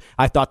fouls.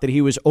 I thought that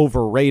he was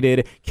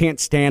overrated.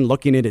 Can't stand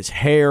looking at his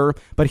hair.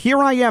 But here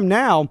I am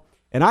now,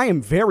 and I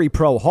am very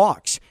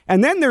pro-Hawks.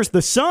 And then there's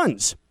the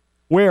Suns,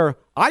 where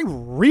I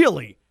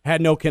really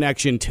had no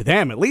connection to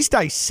them. At least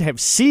I have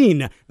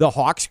seen the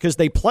Hawks because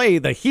they play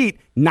the Heat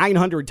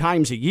 900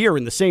 times a year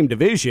in the same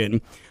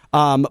division.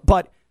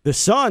 But the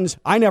Suns,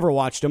 I never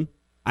watched them.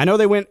 I know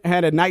they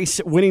had a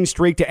nice winning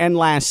streak to end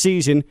last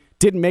season,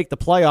 didn't make the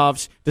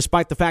playoffs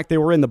despite the fact they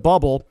were in the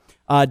bubble.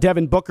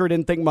 Devin Booker,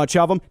 didn't think much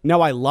of him.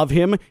 Now I love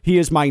him. He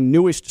is my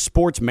newest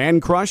sports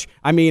man crush.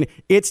 I mean,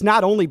 it's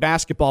not only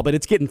basketball, but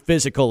it's getting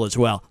physical as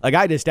well. Like,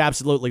 I just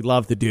absolutely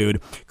love the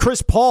dude.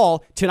 Chris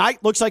Paul,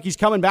 tonight, looks like he's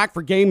coming back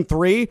for Game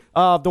 3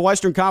 of the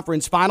Western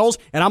Conference Finals,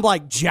 and I'm,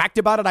 like, jacked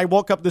about it. I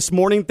woke up this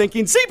morning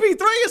thinking,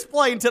 CP3 is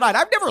playing tonight.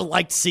 I've never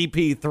liked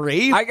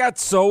CP3. I got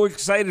so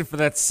excited for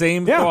that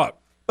same thought.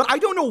 But I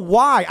don't know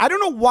why. I don't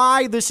know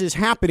why this is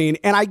happening,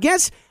 and I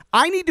guess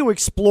I need to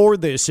explore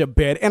this a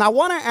bit, and I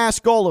want to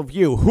ask all of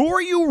you, who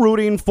are you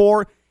rooting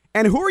for,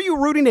 and who are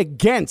you rooting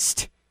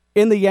against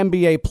in the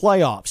NBA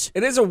playoffs?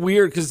 It is a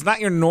weird, because it's not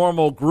your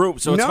normal group,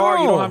 so it's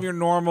hard. You don't have your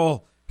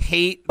normal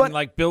hate and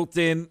like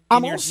built-in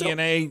your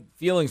DNA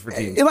feelings for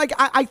teams. Like,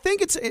 I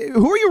think it's,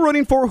 who are you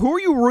rooting for, who are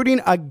you rooting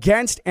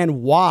against,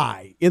 and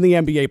why in the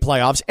NBA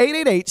playoffs?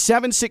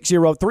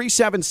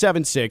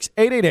 888-760-3776,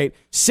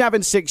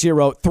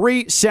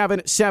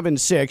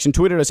 888-760-3776, and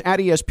tweeted us at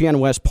ESPN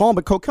West Palm.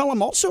 But, Coquel,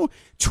 I'm also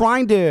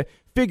trying to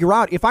figure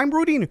out if I'm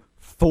rooting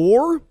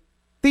for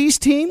these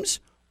teams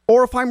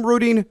or if I'm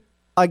rooting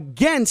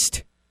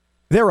against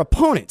their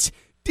opponents.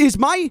 Is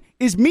me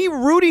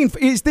rooting,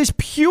 is this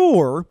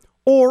pure,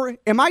 or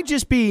am I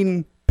just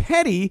being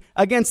petty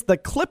against the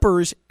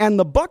Clippers and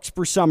the Bucks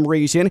for some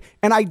reason,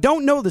 and I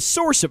don't know the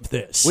source of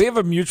this? We have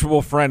a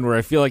mutual friend where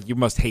I feel like you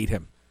must hate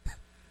him.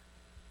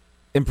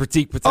 In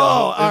Pratik Patel.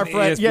 Oh, our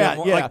friend, yeah.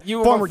 Like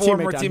you former were a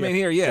former teammate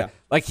here, yeah.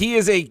 Like, he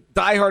is a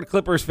diehard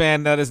Clippers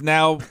fan that is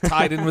now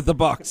tied in with the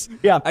Bucks.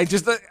 Yeah. I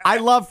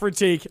love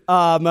Pratik.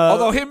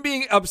 Although him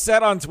being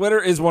upset on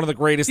Twitter is one of the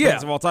greatest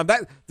things of all time.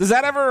 Does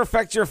that ever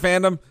affect your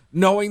fandom,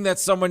 knowing that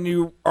someone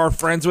you are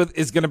friends with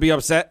is going to be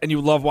upset and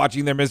you love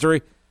watching their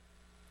misery?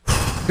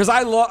 Because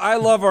I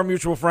love our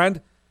mutual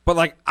friend, but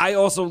like, I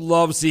also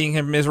love seeing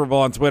him miserable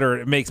on Twitter.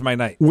 It makes my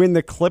night. When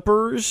the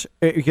Clippers,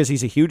 because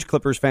he's a huge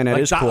Clippers fan at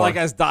his core. Like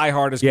as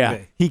diehard as can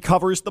be. He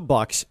covers the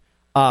Bucks.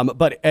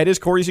 But at his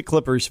core, he's a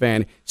Clippers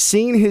fan.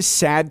 Seeing his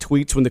sad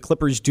tweets when the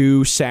Clippers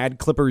do sad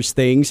Clippers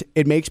things,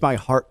 it makes my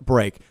heart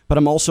break. But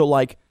I'm also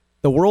like,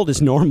 the world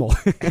is normal.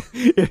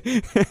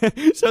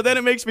 So then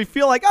it makes me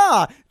feel like,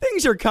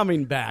 things are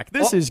coming back.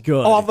 This is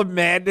good. All the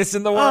madness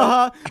in the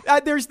world.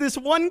 There's this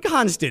one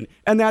constant,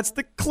 and that's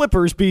the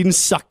Clippers being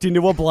sucked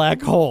into a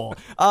black hole.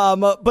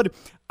 But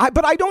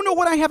I don't know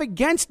what I have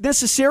against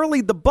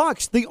necessarily the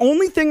Bucks. The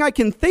only thing I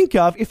can think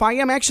of, if I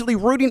am actually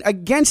rooting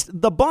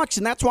against the Bucks,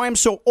 and that's why I'm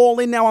so all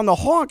in now on the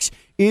Hawks,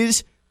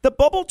 is the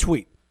bubble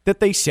tweet that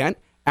they sent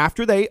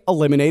after they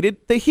eliminated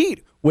the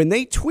Heat. When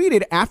they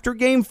tweeted after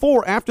Game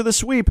 4, after the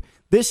sweep,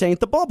 this ain't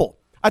the bubble.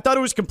 I thought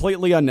it was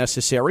completely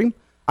unnecessary.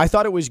 I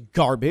thought it was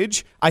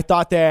garbage. I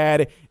thought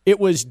that it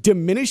was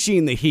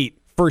diminishing the Heat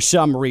for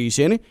some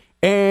reason,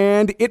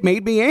 and it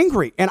made me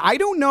angry. And I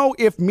don't know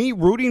if me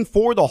rooting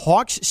for the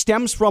Hawks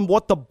stems from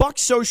what the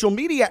Bucks social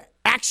media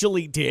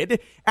actually did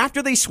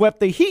after they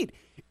swept the Heat.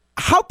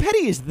 How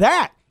petty is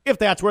that? If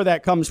that's where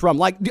that comes from.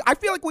 Like, I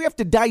feel like we have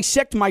to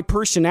dissect my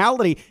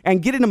personality and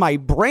get into my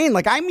brain.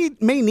 Like, I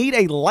may need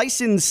a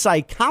licensed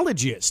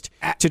psychologist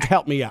to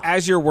help me out.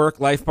 As your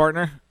work-life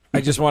partner,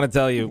 I just want to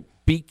tell you,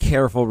 be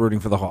careful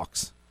rooting for the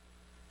Hawks.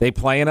 They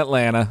play in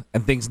Atlanta,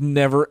 and things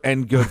never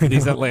end good for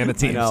these Atlanta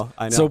teams.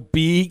 I know. So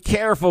be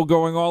careful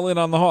going all in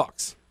on the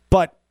Hawks.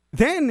 But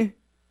then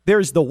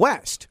there's the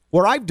West,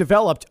 where I've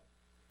developed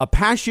a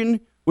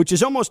passion, which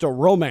is almost a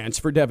romance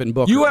for Devin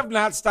Booker. You have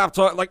not stopped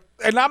talking,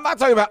 and I'm not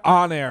talking about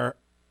on air,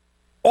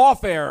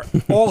 off air.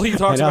 All he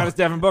talks about is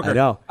Devin Booker. I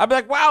know. I'd be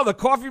like, wow, the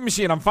coffee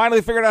machine. I'm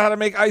finally figured out how to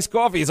make iced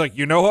coffee. He's like,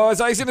 you know who has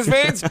ice in his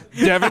veins?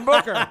 Devin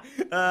Booker.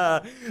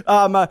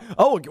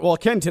 Well,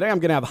 Ken, today I'm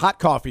going to have hot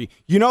coffee.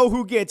 You know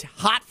who gets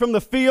hot from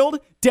the field?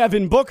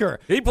 Devin Booker.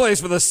 He plays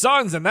for the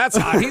Suns, and that's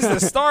hot. He's the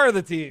star of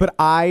the team. But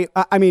I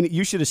mean,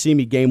 you should have seen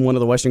me game 1 of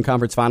the Western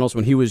Conference Finals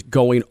when he was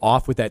going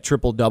off with that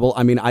triple-double.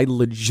 I mean, I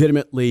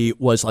legitimately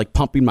was like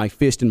pumping my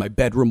fist in my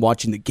bedroom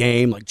watching the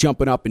game, like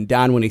jumping up and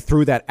down when he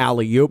threw that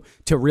alley-oop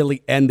to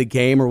really end the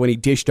game, or when he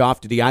dished off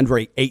to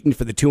DeAndre Ayton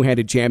for the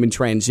two-handed jam in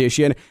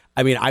transition.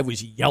 I mean, I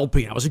was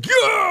yelping. I was like,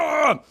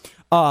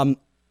 yeah!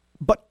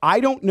 But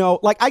I don't know.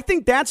 Like, I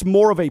think that's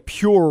more of a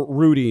pure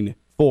rooting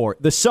for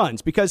the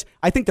Suns because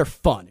I think they're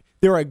fun.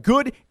 They're a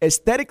good,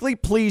 aesthetically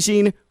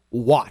pleasing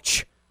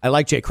watch. I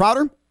like Jay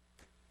Crowder.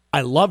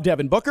 I love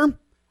Devin Booker.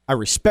 I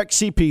respect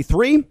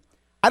CP3.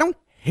 I don't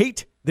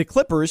hate the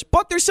Clippers,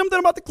 but there's something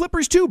about the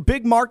Clippers, too.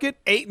 Big market.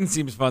 Ayton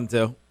seems fun,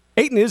 too.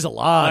 Ayton is a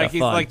lot of fun.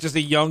 He's like just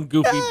a young,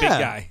 goofy, big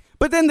guy.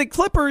 But then the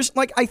Clippers,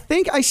 like, I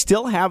think I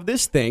still have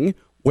this thing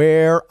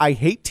where I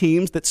hate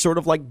teams that sort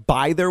of like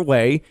buy their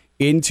way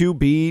into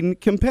being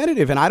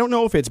competitive. And I don't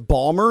know if it's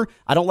Ballmer.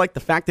 I don't like the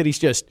fact that he's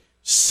just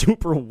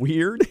super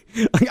weird.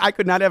 Like, I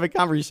could not have a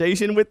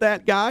conversation with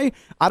that guy.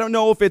 I don't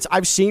know if it's,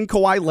 I've seen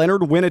Kawhi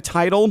Leonard win a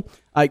title.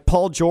 Like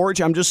Paul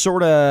George, I'm just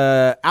sort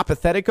of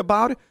apathetic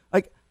about it.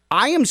 Like,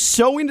 I am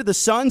so into the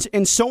Suns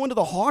and so into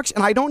the Hawks,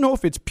 and I don't know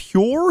if it's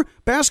pure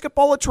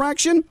basketball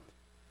attraction.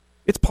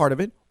 It's part of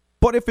it.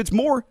 But if it's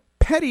more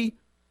petty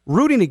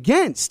rooting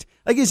against,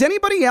 like, is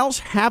anybody else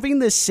having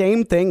the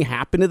same thing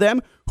happen to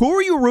them? Who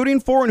are you rooting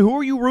for and who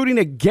are you rooting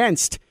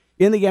against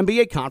in the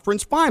NBA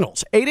Conference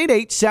Finals.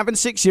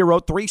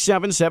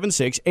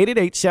 888-760-3776,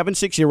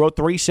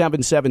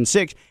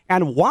 888-760-3776.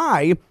 And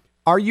why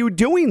are you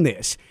doing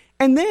this?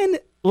 And then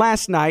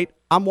last night,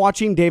 I'm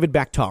watching David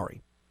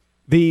Bakhtiari,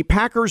 the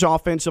Packers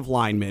offensive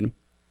lineman,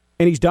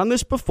 and he's done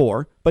this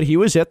before, but he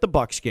was at the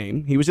Bucs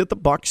game. He was at the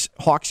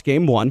Bucs-Hawks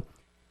game 1,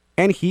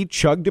 and he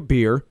chugged a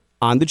beer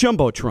on the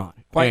Jumbotron.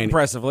 Quite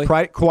impressively.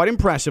 Quite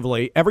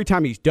impressively. Every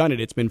time he's done it,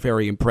 it's been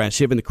very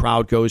impressive, and the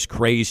crowd goes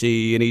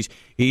crazy, and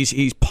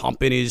he's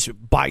pumping his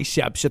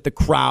biceps at the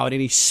crowd,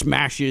 and he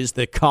smashes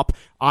the cup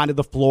onto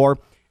the floor.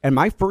 And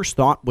my first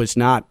thought was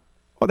not,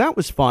 oh, that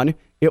was fun.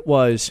 It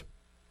was,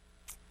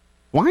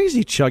 why is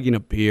he chugging a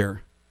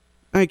beer?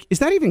 Like, is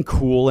that even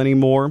cool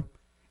anymore?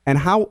 And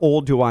how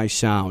old do I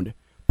sound?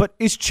 But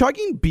is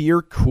chugging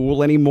beer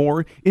cool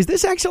anymore? Is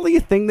this actually a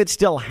thing that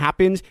still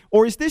happens?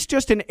 Or is this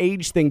just an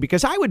age thing?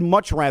 Because I would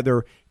much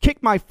rather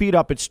kick my feet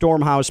up at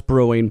Stormhouse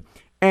Brewing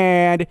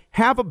and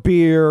have a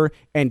beer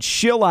and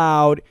chill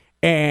out.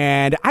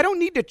 And I don't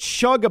need to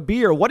chug a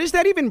beer. What is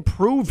that even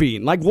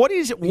proving? Like, what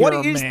is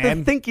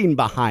the thinking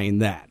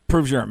behind that?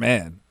 Proves you're a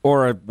man.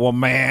 Or a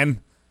woman.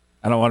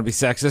 I don't want to be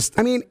sexist.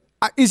 I mean,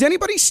 is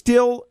anybody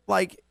still,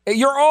 like...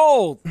 You're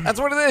old. That's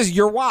what it is.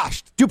 You're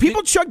washed. Do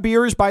people chug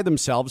beers by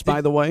themselves,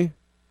 by the way?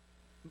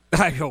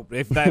 I hope.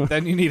 If that,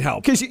 then you need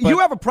help. Because you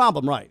have a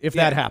problem, right, if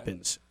that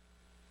happens.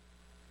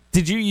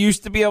 Did you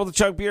used to be able to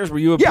chug beers? Were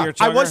you a beer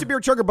chugger? I was a beer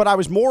chugger, but I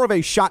was more of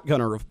a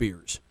shotgunner of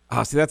beers.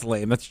 Oh, see, that's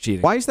lame. That's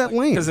cheating. Why is that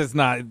lame? Because it's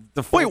not.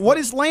 Wait, what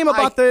is lame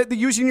about the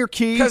using your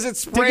key? Because it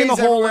sprays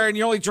everywhere and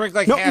you only drink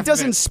like half of it. No, it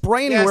doesn't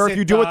spray anywhere if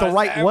you do it the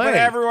right way. But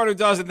everyone who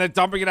does it, they're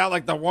dumping it out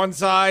like the one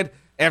side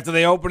after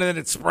they open it and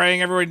it's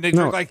spraying everywhere. And they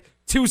drink like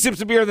 2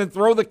 sips of beer and then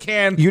throw the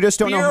can. You just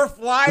don't know. Beer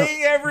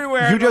flying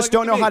everywhere. You just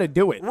don't know how to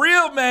do it.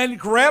 Real men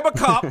grab a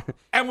cup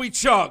and we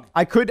chug.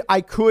 I could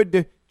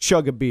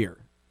chug a beer,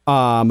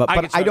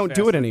 but I don't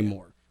do it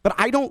anymore. But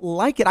I don't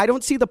like it. I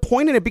don't see the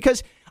point in it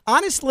because,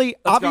 honestly,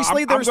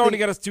 obviously, I'm going to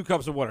get us 2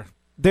 cups of water.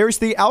 There's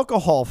the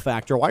alcohol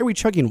factor. Why are we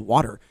chugging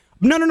water?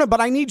 No, but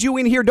I need you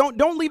in here.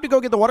 Don't leave to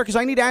go get the water because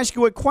I need to ask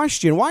you a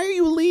question. Why are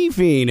you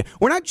leaving?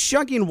 We're not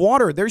chugging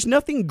water. There's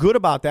nothing good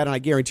about that, and I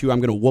guarantee you I'm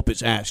going to whoop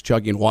his ass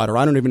chugging water.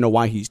 I don't even know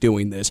why he's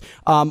doing this.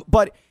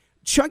 But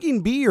chugging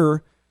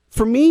beer,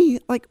 for me,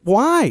 like,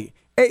 why?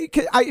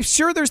 I'm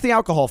sure there's the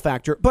alcohol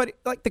factor, but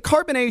like the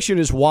carbonation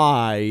is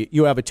why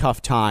you have a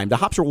tough time. The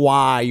hops are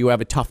why you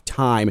have a tough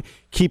time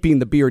keeping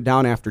the beer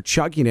down after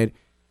chugging it.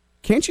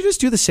 Can't you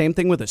just do the same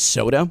thing with a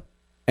soda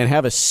and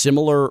have a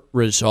similar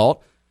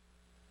result?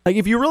 Like,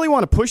 if you really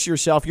want to push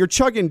yourself, you're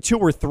chugging 2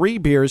 or 3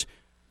 beers.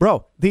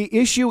 Bro, the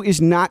issue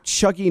is not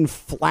chugging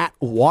flat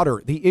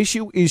water. The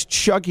issue is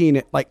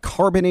chugging, like,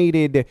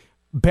 carbonated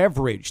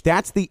beverage.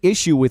 That's the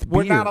issue with beer.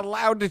 We're not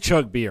allowed to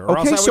chug beer.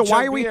 Okay, so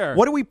why are we...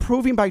 What are we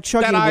proving by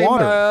chugging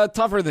water? That I'm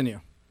tougher than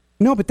you.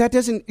 No, but that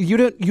doesn't... You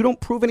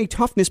don't prove any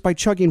toughness by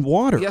chugging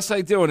water. Yes,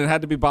 I do, and it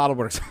had to be bottled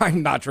water. So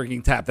I'm not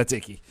drinking tap. That's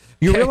icky.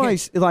 You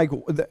realize, like...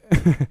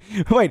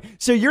 Wait,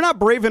 so you're not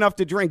brave enough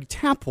to drink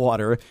tap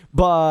water,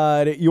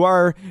 but you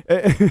are...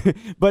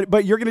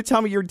 but you're going to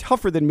tell me you're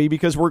tougher than me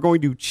because we're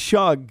going to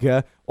chug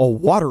a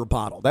water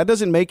bottle. That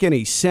doesn't make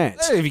any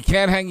sense. Hey, if you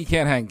can't hang, you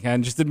can't hang,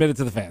 Ken. Just admit it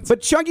to the fans.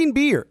 But chugging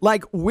beer,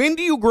 like, when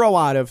do you grow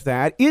out of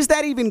that? Is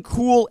that even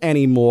cool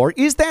anymore?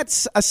 Is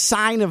that a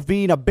sign of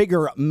being a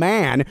bigger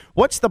man?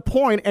 What's the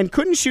point? And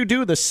couldn't you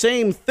do the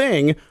same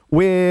thing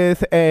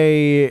with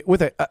a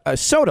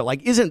soda?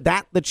 Like, isn't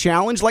that the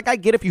challenge? Like, I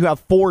get if you have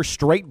 4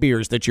 straight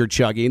beers that you're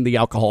chugging, the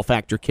alcohol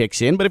factor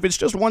kicks in. But if it's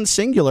just one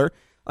singular,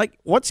 like,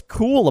 what's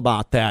cool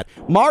about that?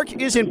 Mark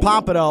is in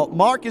Pompano.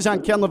 Mark is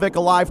on Ken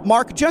LaVicka Live.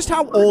 Mark, just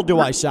how old do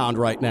I sound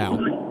right now?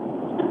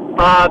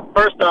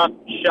 First off,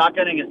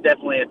 shotgunning is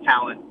definitely a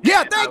talent.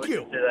 Yeah, thank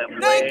you.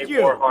 Thank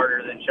you. More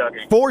harder than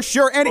chugging. For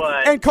sure.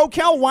 And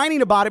Coquel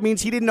whining about it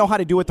means he didn't know how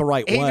to do it the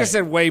right way. He just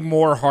said way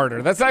more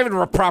harder. That's not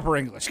even proper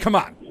English. Come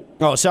on.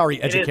 Oh,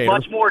 sorry, educator. It is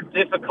much more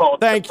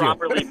difficult to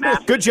properly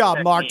master. Good job,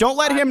 Mark. Don't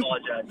let him.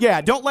 Yeah,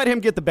 don't let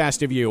him get the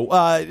best of you.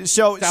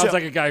 Sounds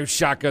like a guy who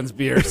shotguns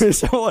beers.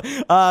 so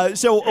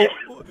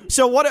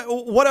what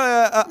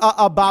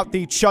about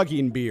the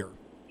chugging beer?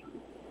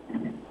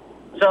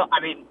 So, I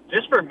mean,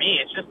 just for me,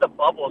 it's just the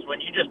bubbles.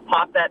 When you just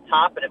pop that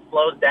top and it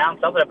flows down,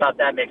 something about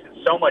that makes it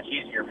so much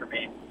easier for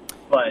me.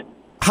 But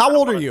how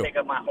old are you?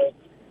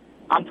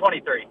 I'm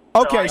 23.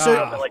 Okay,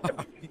 so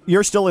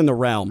you're still in the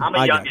realm. I'm a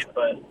youngin',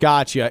 but...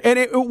 Gotcha.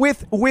 And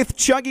with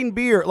chugging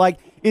beer, like,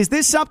 is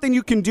this something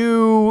you can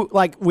do,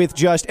 like, with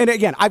just... And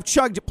again, I've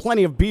chugged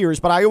plenty of beers,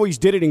 but I always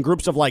did it in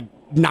groups of, like,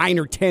 9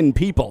 or 10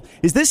 people.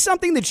 Is this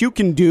something that you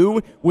can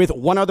do with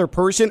one other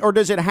person, or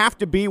does it have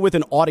to be with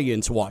an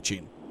audience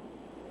watching?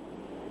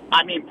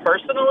 I mean,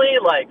 personally,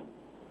 like,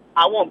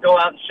 I won't go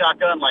out and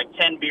shotgun, like,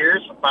 10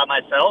 beers by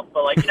myself,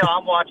 but, like,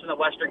 I'm watching the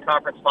Western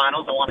Conference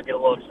Finals. I want to get a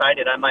little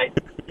excited. I might...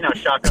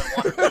 shotgun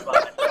 1 or 2 by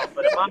myself.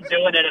 But if I'm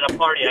doing it at a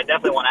party, I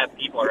definitely want to have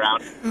people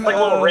around. It's like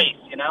a little race,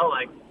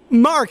 like.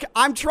 Mark,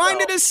 I'm trying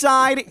to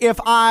decide if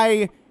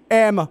I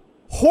am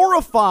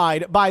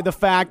horrified by the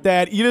fact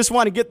that you just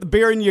want to get the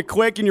beer in you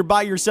quick and you're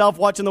by yourself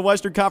watching the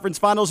Western Conference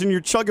Finals and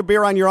you're chugging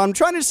beer on your own. I'm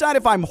trying to decide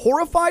if I'm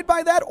horrified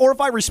by that or if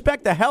I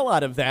respect the hell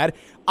out of that.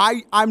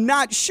 I'm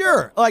not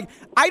sure. Like,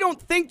 I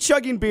don't think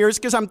chugging beers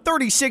because I'm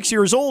 36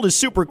 years old is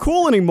super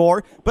cool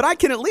anymore, but I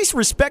can at least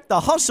respect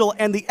the hustle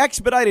and the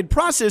expedited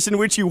process in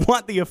which you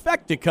want the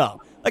effect to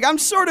come. Like, I'm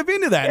sort of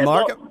into that,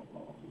 Mark. It's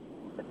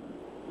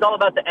all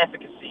about the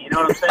efficacy, you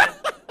know what I'm saying?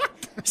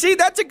 See,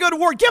 that's a good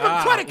word. Give him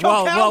credit,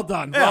 Coco. Well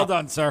done. Yeah. Well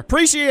done, sir.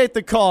 Appreciate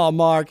the call,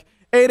 Mark.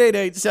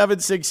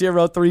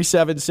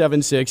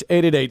 888-760-3776.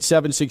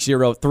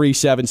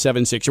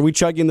 888-760-3776. Are we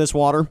chugging this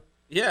water?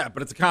 Yeah,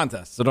 but it's a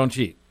contest, so don't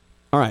cheat.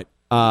 All right.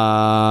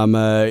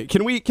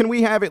 Can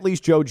we have at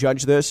least Joe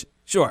judge this?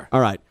 Sure.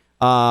 All right.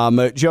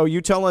 Joe, you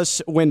tell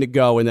us when to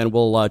go, and then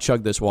we'll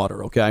chug this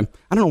water, okay? I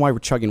don't know why we're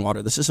chugging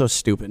water. This is so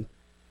stupid.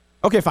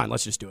 Okay, fine.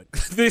 Let's just do it.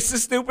 This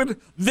is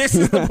stupid. This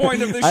is the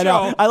point of the show. I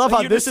know. I love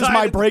how this is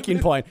my breaking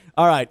point.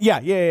 All right.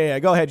 Yeah.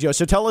 Go ahead, Joe.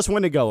 So tell us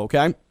when to go,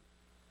 okay?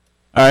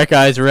 All right,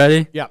 guys.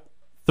 Ready? Yeah.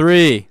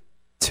 3,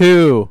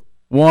 2,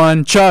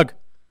 1, chug.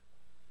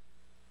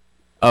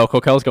 Oh,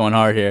 Coquel's going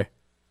hard here.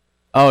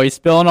 Oh, he's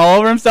spilling all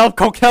over himself.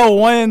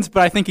 Coquel wins,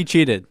 but I think he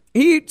cheated.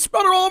 He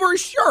spilled it all over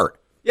his shirt.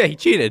 Yeah, he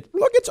cheated.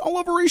 Look, it's all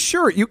over his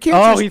shirt. You can't.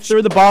 Oh, he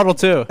threw the bottle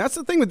too. That's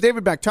the thing with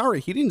David Bakhtiari.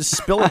 He didn't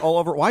spill it all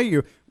over. Why are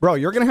you, bro?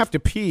 You're gonna have to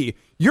pee.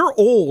 You're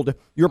old.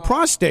 Your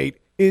prostate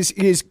is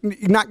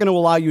not going to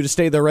allow you to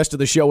stay the rest of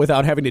the show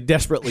without having to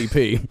desperately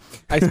pee.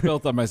 I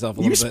spilled on myself a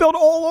little bit. You spilled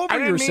all over yourself. I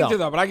didn't mean to,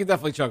 though, but I can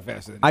definitely chug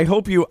faster than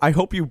you. I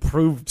hope you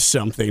proved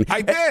something.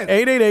 I did.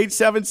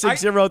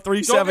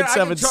 888-760-3776.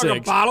 I can chug a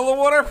bottle of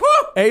water.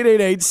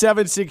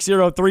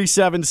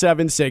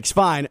 888-760-3776.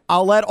 Fine.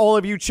 I'll let all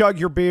of you chug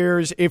your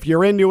beers. If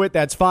you're into it,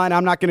 that's fine.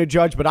 I'm not going to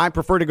judge, but I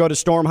prefer to go to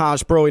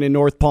Stormhouse Brewing in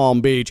North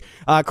Palm Beach.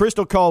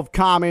 Crystal Cove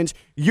Commons,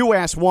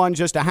 US 1,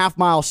 just a half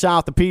mile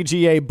south of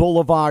PGA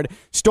Boulevard.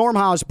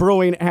 Stormhouse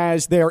Brewing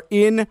has their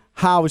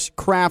in-house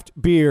craft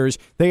beers.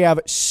 They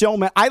have so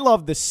many. I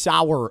love the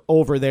sour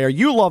over there.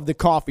 You love the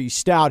coffee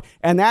stout.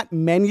 And that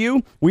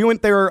menu, we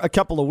went there a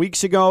couple of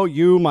weeks ago.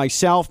 You,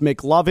 myself,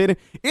 McLovin.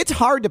 It's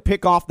hard to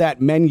pick off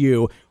that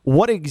menu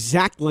what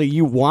exactly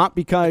you want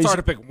because it's hard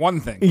to pick one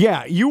thing.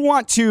 Yeah, you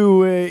want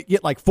to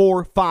get like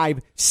 4, 5,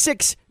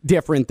 6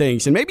 different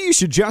things, and maybe you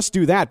should just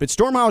do that. But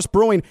Stormhouse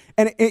Brewing,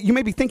 and you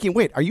may be thinking,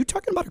 wait, are you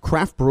talking about a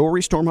craft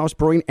brewery, Stormhouse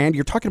Brewing, and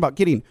you're talking about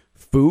getting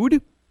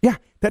food? Yeah,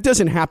 that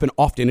doesn't happen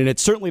often, and it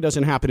certainly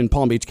doesn't happen in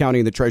Palm Beach County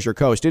and the Treasure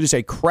Coast. It is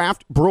a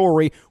craft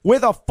brewery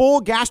with a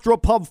full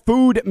gastropub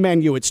food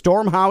menu at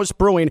Stormhouse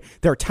Brewing.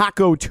 Their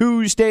Taco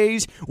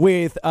Tuesdays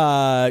with 2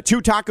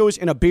 tacos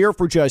and a beer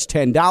for just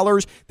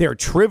 $10. Their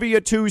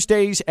Trivia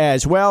Tuesdays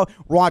as well.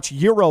 Watch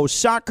Euro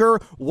Soccer,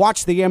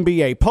 watch the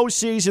NBA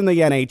postseason,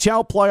 the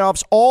NHL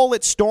playoffs, all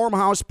at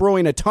Stormhouse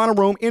Brewing. A ton of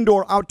room,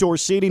 indoor, outdoor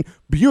seating.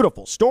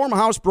 Beautiful.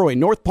 Stormhouse Brewing,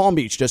 North Palm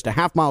Beach, just a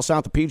half mile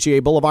south of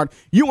PGA Boulevard,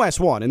 US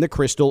 1 in the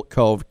Crystal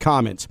Cove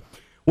Commons.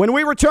 When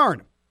we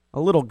return,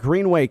 a little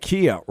Greenway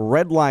Kia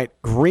red light,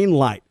 green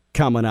light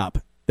coming up.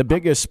 The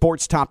biggest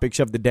sports topics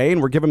of the day,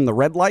 and we're giving them the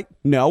red light,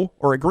 no,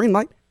 or a green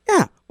light.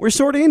 Yeah, we're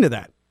sort of into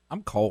that.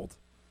 I'm cold.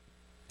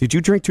 Did you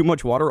drink too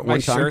much water at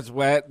one time? My shirt's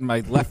wet, and my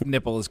left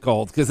nipple is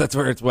cold because that's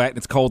where it's wet, and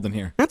it's cold in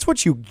here. That's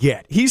what you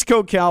get. He's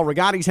Coquel.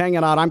 Rigotti's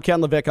hanging out. I'm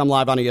Ken Levick. I'm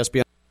live on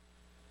ESPN.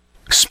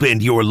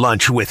 Spend your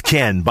lunch with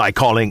Ken by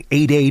calling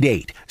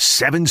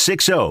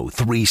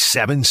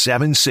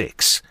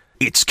 888-760-3776.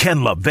 It's Ken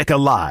LaVicka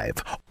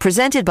Live.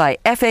 Presented by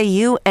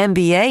FAU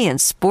MBA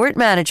and Sport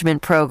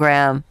Management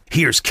Program.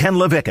 Here's Ken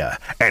LaVicka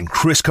and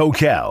Chris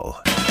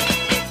Coquel.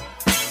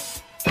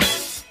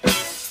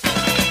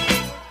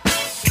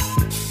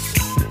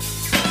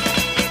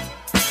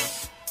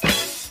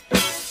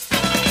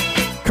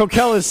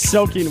 Coquel is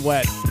soaking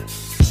wet.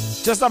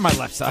 Just on my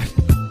left side.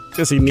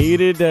 Because he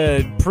needed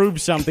to prove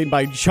something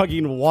by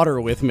chugging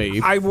water with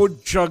me. I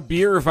would chug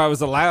beer if I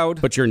was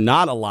allowed. But you're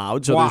not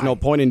allowed, so Why? There's no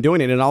point in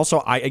doing it. And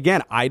also,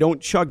 I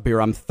don't chug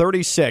beer. I'm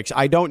 36.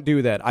 I don't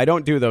do that. I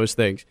don't do those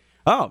things.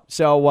 Oh,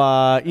 so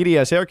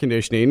EDS air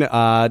conditioning.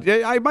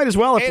 I might as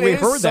well, if we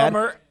heard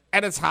summer, that.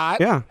 And it's hot.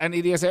 Yeah. And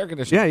EDS air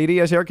conditioning. Yeah,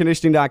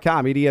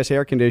 EDSairconditioning.com.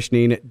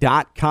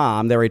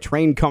 EDSairconditioning.com. They're a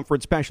train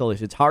comfort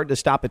specialist. It's hard to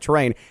stop a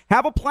train.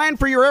 Have a plan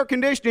for your air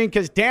conditioning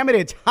because, damn it,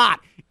 it's hot.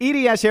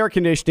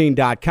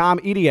 EDSairconditioning.com.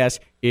 EDS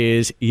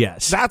is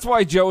yes. That's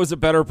why Joe is a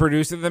better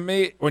producer than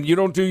me. When you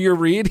don't do your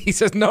read, he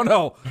says,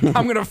 no,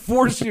 I'm going to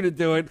force you to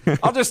do it.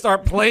 I'll just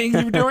start playing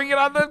you doing it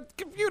on the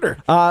computer.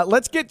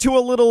 Let's get to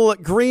a little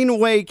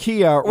Greenway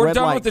Kia We're red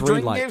done light, with the green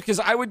drinking light. game because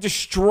I would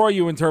destroy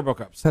you in Turbo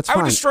Cups. That's I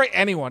would fine. destroy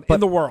anyone But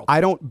in the world.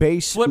 I don't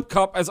base Flip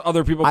cup, as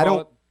other people call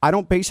it. I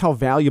don't base how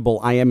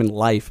valuable I am in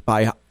life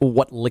by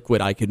what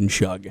liquid I can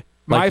chug.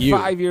 My like you.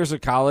 5 years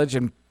of college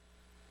and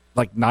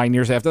like 9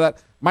 years after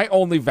that, my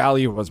only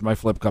value was my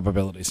flip cup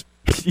abilities.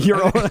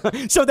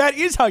 So that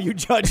is how you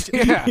judged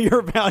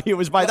your value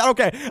was by that.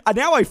 Okay,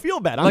 now I feel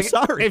bad. I'm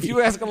sorry. If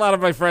you ask a lot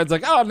of my friends,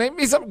 like, oh, name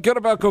me something good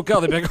about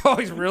Coquel, they'd be like, oh,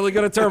 he's really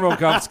good at Turbo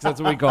Cups, because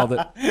that's what we called it.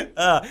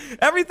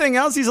 Everything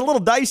else, he's a little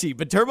dicey,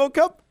 but Turbo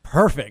Cup,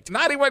 perfect.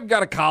 Not even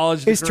got a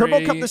college Is degree.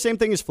 Turbo Cup the same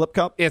thing as Flip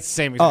Cup? It's the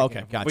same exact Oh, okay.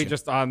 game. Gotcha. We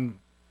just on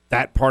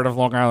that part of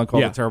Long Island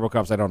called the Turbo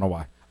Cups. I don't know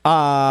why.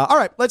 All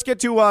right, let's get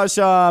to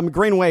some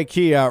Greenway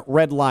Kia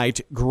red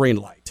light, green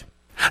light.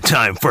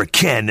 Time for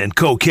Ken and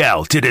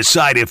Coquel to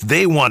decide if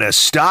they want to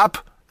stop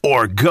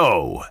or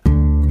go.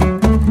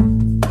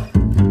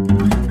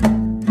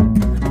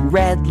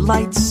 Red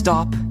light,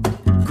 stop.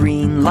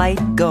 Green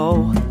light,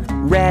 go.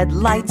 Red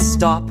light,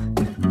 stop.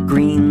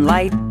 Green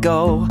light,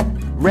 go.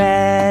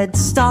 Red,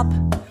 stop.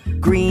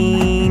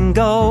 Green,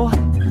 go.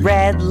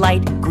 Red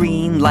light,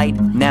 green light,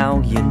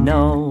 now you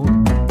know.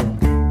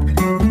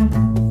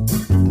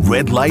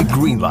 Red Light,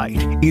 Green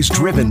Light is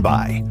driven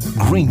by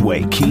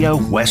Greenway Kia,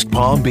 West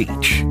Palm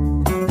Beach.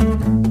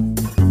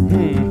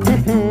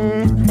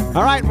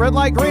 All right, red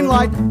light, green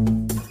light.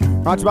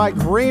 Brought to you by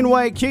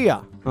Greenway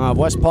Kia,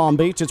 West Palm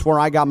Beach. It's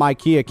where I got my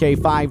Kia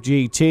K5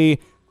 GT.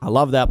 I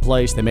love that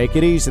place. They make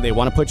it easy. They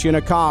want to put you in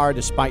a car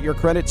despite your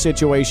credit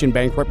situation.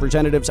 Bank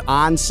representatives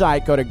on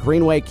site. Go to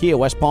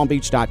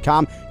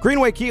greenwaykiawestpalmbeach.com.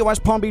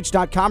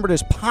 greenwaykiawestpalmbeach.com, or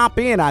just pop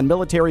in on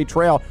Military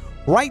Trail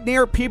right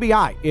near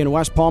PBI in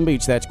West Palm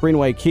Beach. That's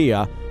Greenway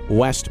Kia,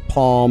 West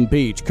Palm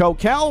Beach.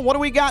 Coquel, what do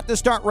we got to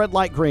start red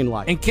light, green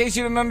light? In case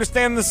you didn't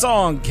understand the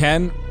song,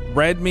 Ken,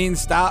 red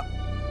means stop,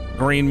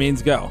 green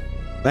means go.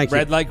 Thank you.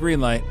 Red light, green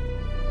light.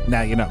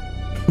 Now you know.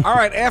 All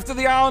right, after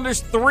the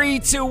Islanders'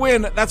 3-2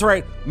 win, that's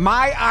right,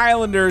 my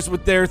Islanders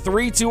with their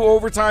 3-2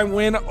 overtime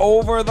win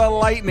over the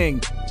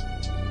Lightning.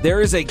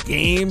 There is a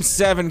Game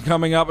 7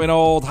 coming up in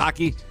old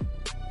hockey.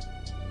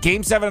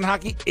 Game 7 in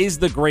hockey is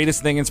the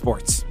greatest thing in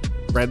sports.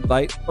 Red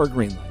light or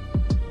green light.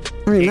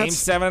 I mean, Game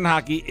 7 in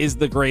hockey is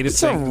the greatest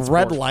it's thing in a sports.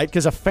 red light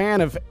because a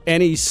fan of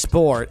any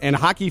sport, and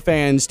hockey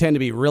fans tend to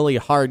be really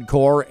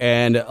hardcore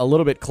and a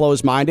little bit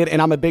closed-minded,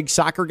 and I'm a big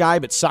soccer guy,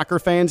 but soccer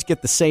fans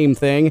get the same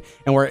thing,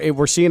 and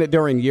we're seeing it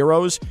during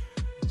Euros.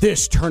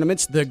 This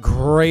tournament's the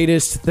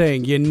greatest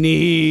thing. You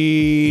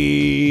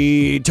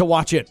need to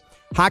watch it.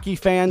 Hockey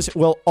fans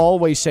will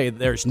always say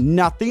there's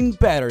nothing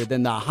better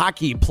than the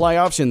hockey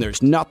playoffs, and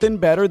there's nothing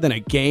better than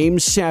a Game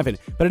 7.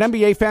 But an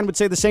NBA fan would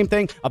say the same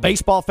thing. A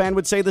baseball fan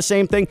would say the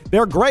same thing.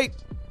 They're great.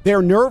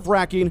 They're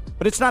nerve-wracking,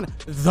 but it's not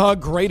the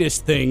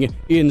greatest thing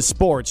in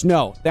sports.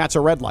 No, that's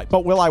a red light.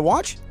 But will I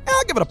watch?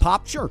 I'll give it a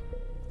pop, sure.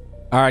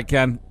 All right,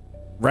 Ken.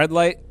 Red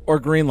light or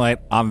green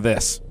light on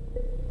this?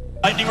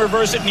 Lightning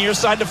reverse it near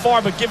side to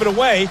far, but give it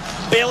away.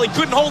 Bailey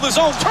couldn't hold his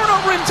own.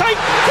 Turnover in tight.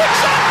 Quick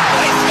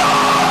shot. They score!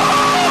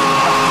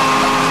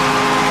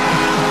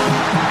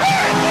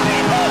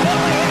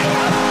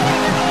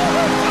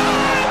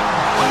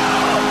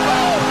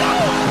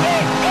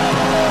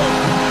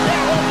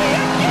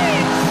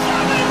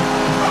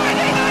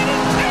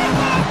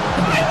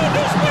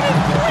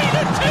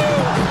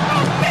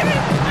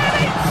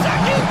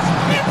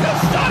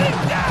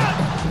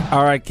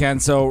 All right, Ken.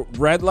 So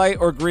red light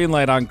or green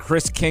light on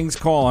Chris King's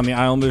call on the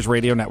Islanders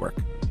radio network?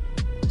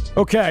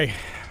 Okay.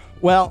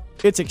 Well,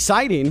 it's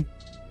exciting.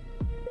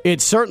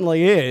 It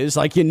certainly is.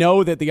 Like, you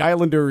know that the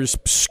Islanders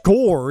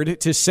scored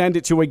to send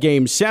it to a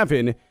Game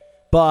 7.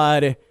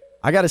 But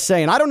I got to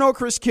say, and I don't know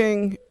Chris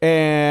King,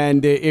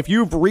 and if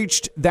you've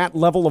reached that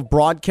level of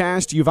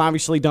broadcast, you've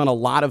obviously done a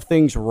lot of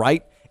things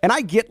right. And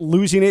I get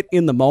losing it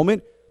in the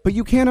moment, but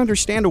you can't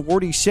understand a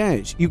word he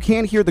says. You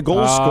can't hear the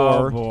goal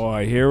scorer. Oh,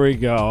 boy. Here we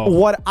go.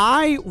 What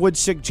I would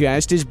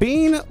suggest is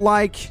being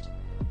like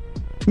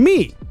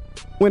me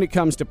when it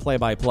comes to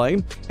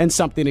play-by-play, and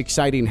something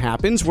exciting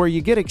happens where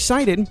you get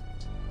excited,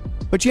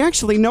 but you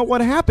actually know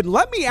what happened.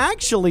 Let me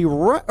actually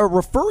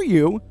refer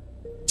you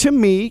to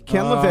me,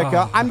 Ken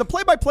LaVicka. I'm the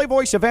play-by-play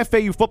voice of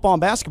FAU football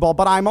and basketball,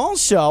 but I'm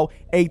also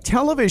a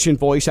television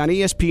voice on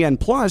ESPN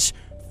Plus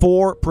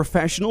for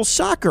professional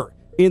soccer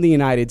in the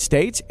United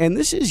States, and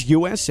this is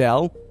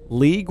USL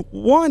League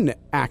One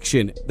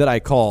action that I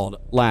called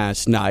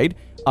last night.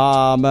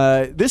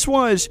 This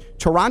was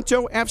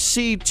Toronto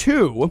FC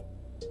 2.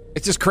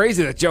 It's just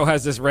crazy that Joe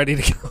has this ready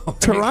to go.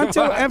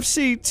 Toronto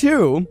FC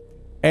 2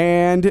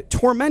 and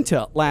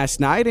Tormenta last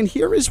night, and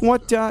here is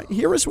what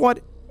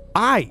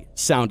I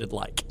sounded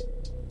like.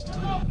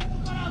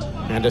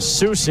 And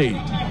Asusi.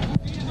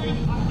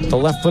 The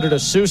left-footed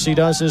Asusi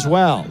does as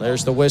well.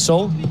 There's the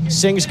whistle.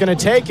 Singh's going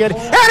to take it,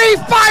 and he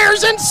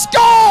fires and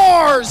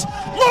scores!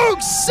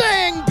 Luke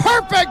Singh,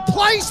 perfect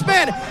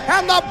placement,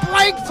 and the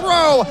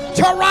breakthrough.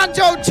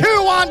 Toronto 2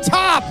 on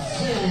top.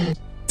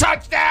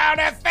 Touchdown,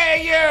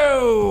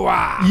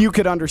 FAU! You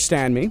could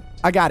understand me.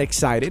 I got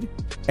excited,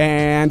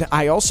 and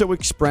I also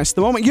expressed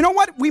the moment. You know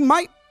what? We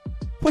might...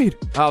 Wait.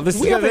 Oh,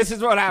 this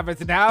is what happens.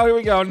 Now here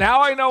we go.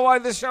 Now I know why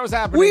this show's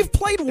happening. We've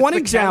played one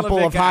example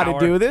of how to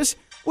do this.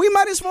 We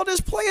might as well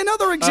just play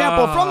another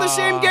example from the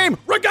same game.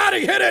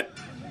 Rigotti, hit it!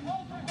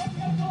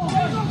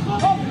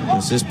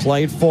 This is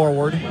played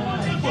forward.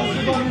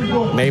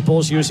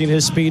 Maples using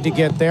his speed to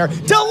get there.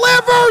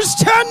 Delivers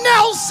to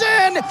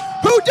Nelson,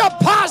 who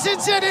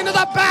deposits it into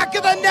the back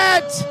of the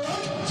net.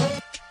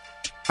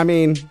 I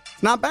mean,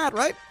 not bad,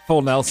 right?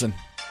 Full Nelson.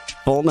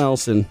 Full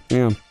Nelson,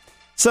 yeah.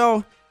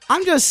 So,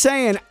 I'm just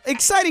saying,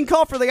 exciting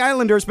call for the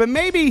Islanders, but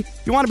maybe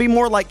you want to be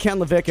more like Ken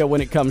Levicka when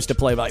it comes to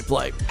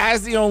play-by-play.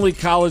 As the only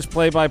college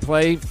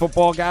play-by-play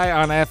football guy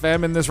on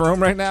FM in this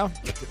room right now,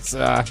 it's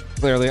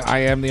clearly I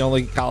am the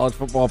only college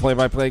football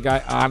play-by-play guy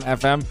on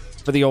FM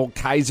for the old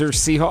Kaiser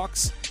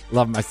Seahawks.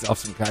 Love myself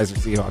some Kaiser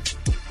Seahawks.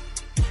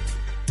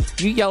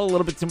 You yell a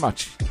little bit too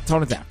much.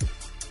 Tone it down.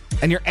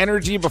 And your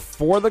energy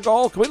before the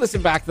goal, can we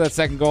listen back to that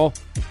second goal?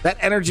 That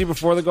energy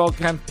before the goal,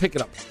 Ken, pick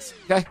it up, please,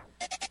 okay?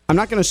 I'm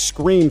not going to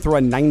scream through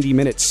a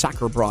 90-minute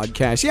soccer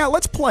broadcast. Yeah,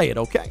 let's play it,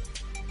 okay?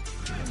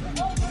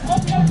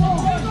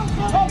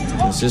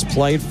 This is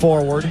played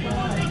forward.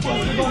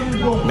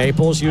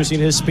 Maples using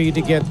his speed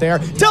to get there.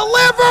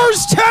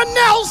 Delivers to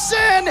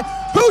Nelson,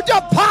 who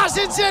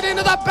deposits it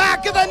into the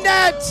back of the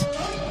net.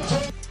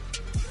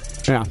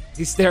 Yeah.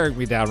 He's staring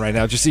me down right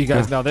now, just so you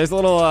guys know. There's a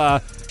little,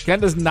 Ken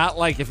does not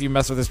like if you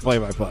mess with his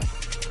play-by-play.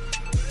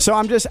 So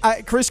I'm just,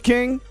 Chris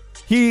King,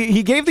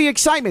 he gave the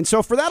excitement.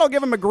 So for that, I'll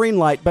give him a green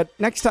light. But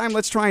next time,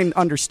 let's try and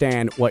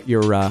understand what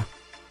you're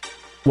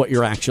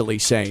actually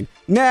saying.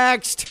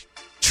 Next.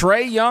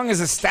 Trae Young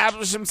has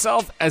established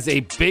himself as a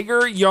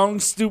bigger young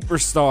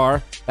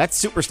superstar,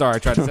 that's superstar I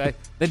tried to say,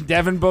 than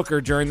Devin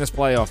Booker during this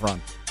playoff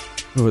run.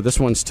 Ooh, this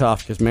one's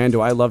tough because, man,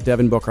 do I love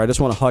Devin Booker. I just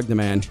want to hug the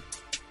man.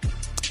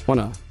 Want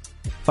to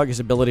hug his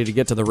ability to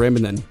get to the rim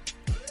and then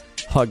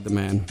hug the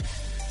man.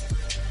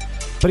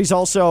 But he's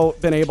also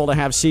been able to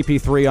have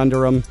CP3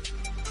 under him,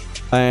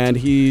 and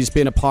he's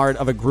been a part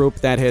of a group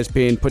that has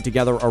been put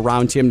together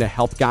around him to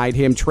help guide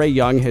him. Trae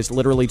Young has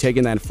literally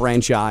taken that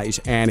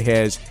franchise and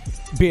has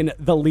been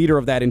the leader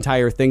of that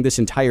entire thing this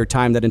entire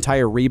time, that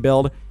entire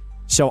rebuild.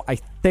 So I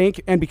think,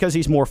 and because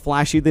he's more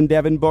flashy than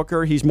Devin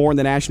Booker, he's more in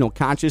the national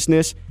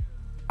consciousness,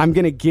 I'm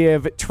going to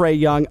give Trae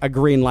Young a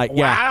green light.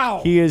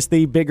 Wow. Yeah, he is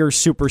the bigger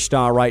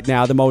superstar right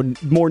now, the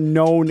more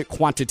known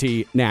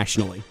quantity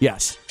nationally.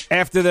 Yes.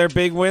 After their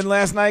big win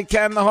last night,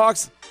 Ken, the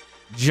Hawks,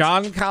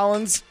 John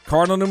Collins,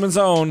 Cardinal Newman's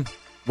own,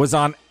 was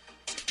on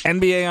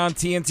NBA on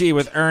TNT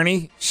with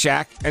Ernie,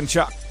 Shaq, and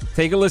Chuck.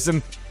 Take a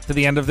listen to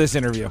the end of this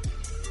interview.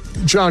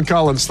 John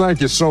Collins,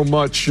 thank you so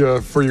much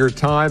for your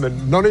time.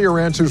 And none of your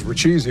answers were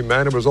cheesy,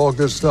 man. It was all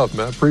good stuff,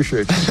 man.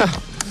 Appreciate it.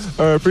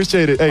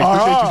 Appreciate it. Hey,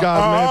 appreciate you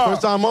guys, man.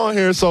 First time on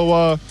here, so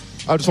I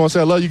just want to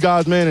say I love you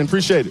guys, man, and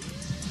appreciate it.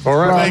 All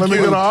right. Thank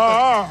you.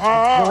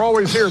 We're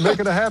always here. Make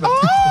it a habit.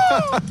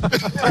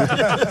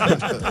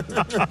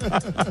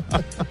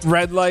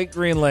 Red light,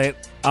 green light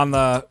on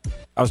the...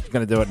 I was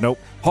going to do it. Nope.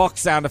 Hawk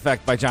sound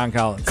effect by John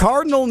Collins.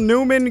 Cardinal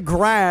Newman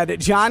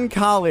grad John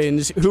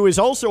Collins, who is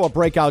also a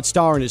breakout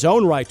star in his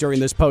own right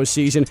during this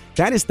postseason.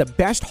 That is the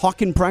best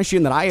Hawk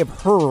impression that I have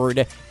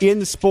heard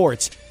in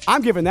sports.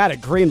 I'm giving that a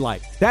green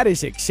light. That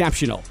is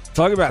exceptional.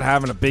 Talk about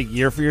having a big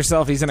year for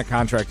yourself. He's in a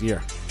contract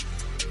year.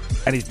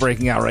 And he's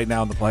breaking out right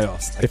now in the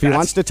playoffs. If he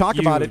wants to talk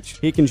about it,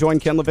 he can join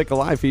Ken Levicka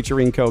Live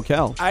featuring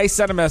Coquel. I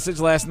sent a message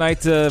last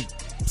night to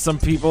some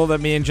people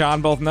that me and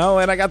John both know,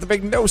 and I got the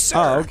big no, sir.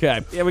 Oh, okay.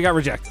 Yeah, we got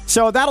rejected.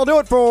 So that'll do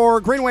it for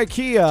Greenway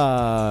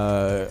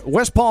Kia,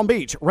 West Palm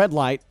Beach. Red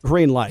light,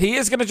 green light. He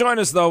is going to join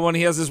us, though, when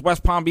he has his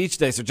West Palm Beach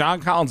day. So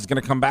John Collins is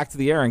going to come back to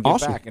the air and get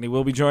back, and he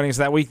will be joining us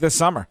that week this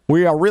summer.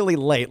 We are really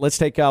late. Let's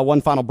take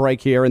one final break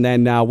here, and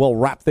then we'll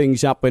wrap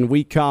things up when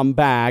we come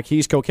back.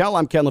 He's Coquel.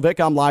 I'm Ken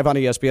Levicka. I'm live on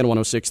ESPN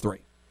 106.3.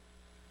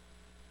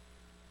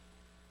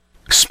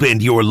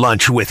 Spend your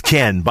lunch with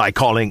Ken by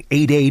calling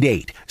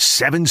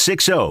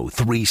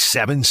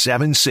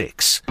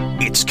 888-760-3776.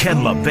 It's Ken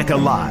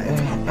Levicka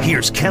Live.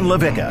 Here's Ken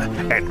Levicka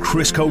and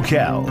Chris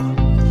Coquel.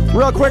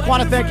 Real quick,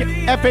 want to thank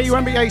FAU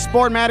MBA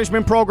Sport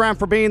Management Program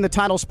for being the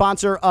title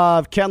sponsor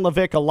of Ken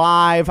Levicka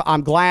Live.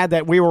 I'm glad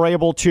that we were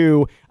able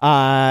to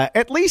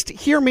at least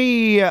hear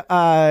me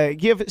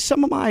give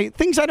some of my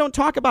things I don't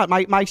talk about,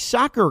 my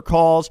soccer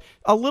calls,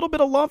 a little bit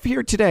of love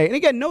here today. And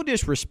again, no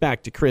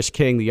disrespect to Chris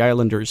King, the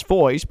Islanders'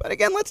 voice, but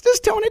again, let's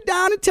just tone it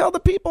down and tell the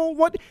people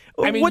what's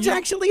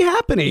actually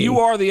happening. You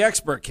are the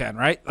expert, Ken,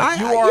 right?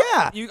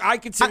 I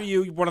consider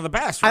you one of the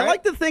best, right? I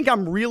like to think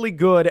I'm really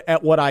good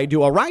at what I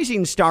do, a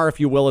rising star, if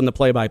you will, in the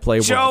play-by-play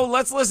world. Joe,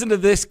 let's listen to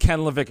this Ken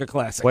Levicka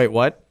classic. Wait,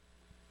 what?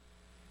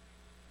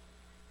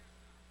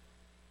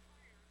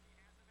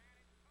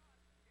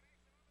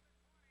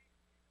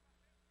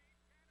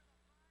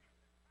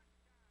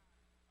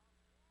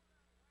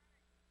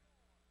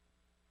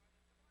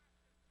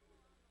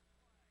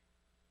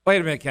 Wait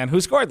a minute, Ken.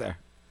 Who scored there?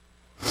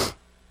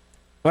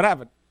 What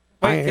happened?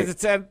 Wait, because it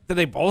said, did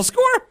they both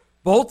score?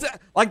 Both?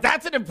 Like,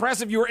 that's an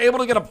impressive. You were able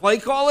to get a play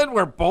call in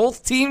where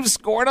both teams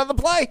scored on the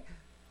play?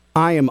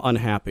 I am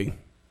unhappy.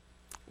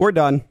 We're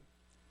done.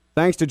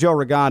 Thanks to Joe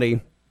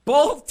Rigotti.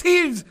 Both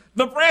teams,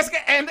 Nebraska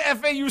and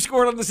FAU,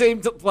 scored on the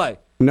same play.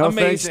 No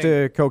Amazing. thanks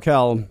to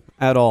Coquel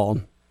at all.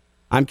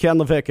 I'm Ken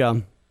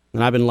Levicka,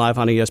 and I've been live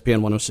on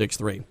ESPN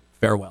 106.3.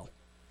 Farewell.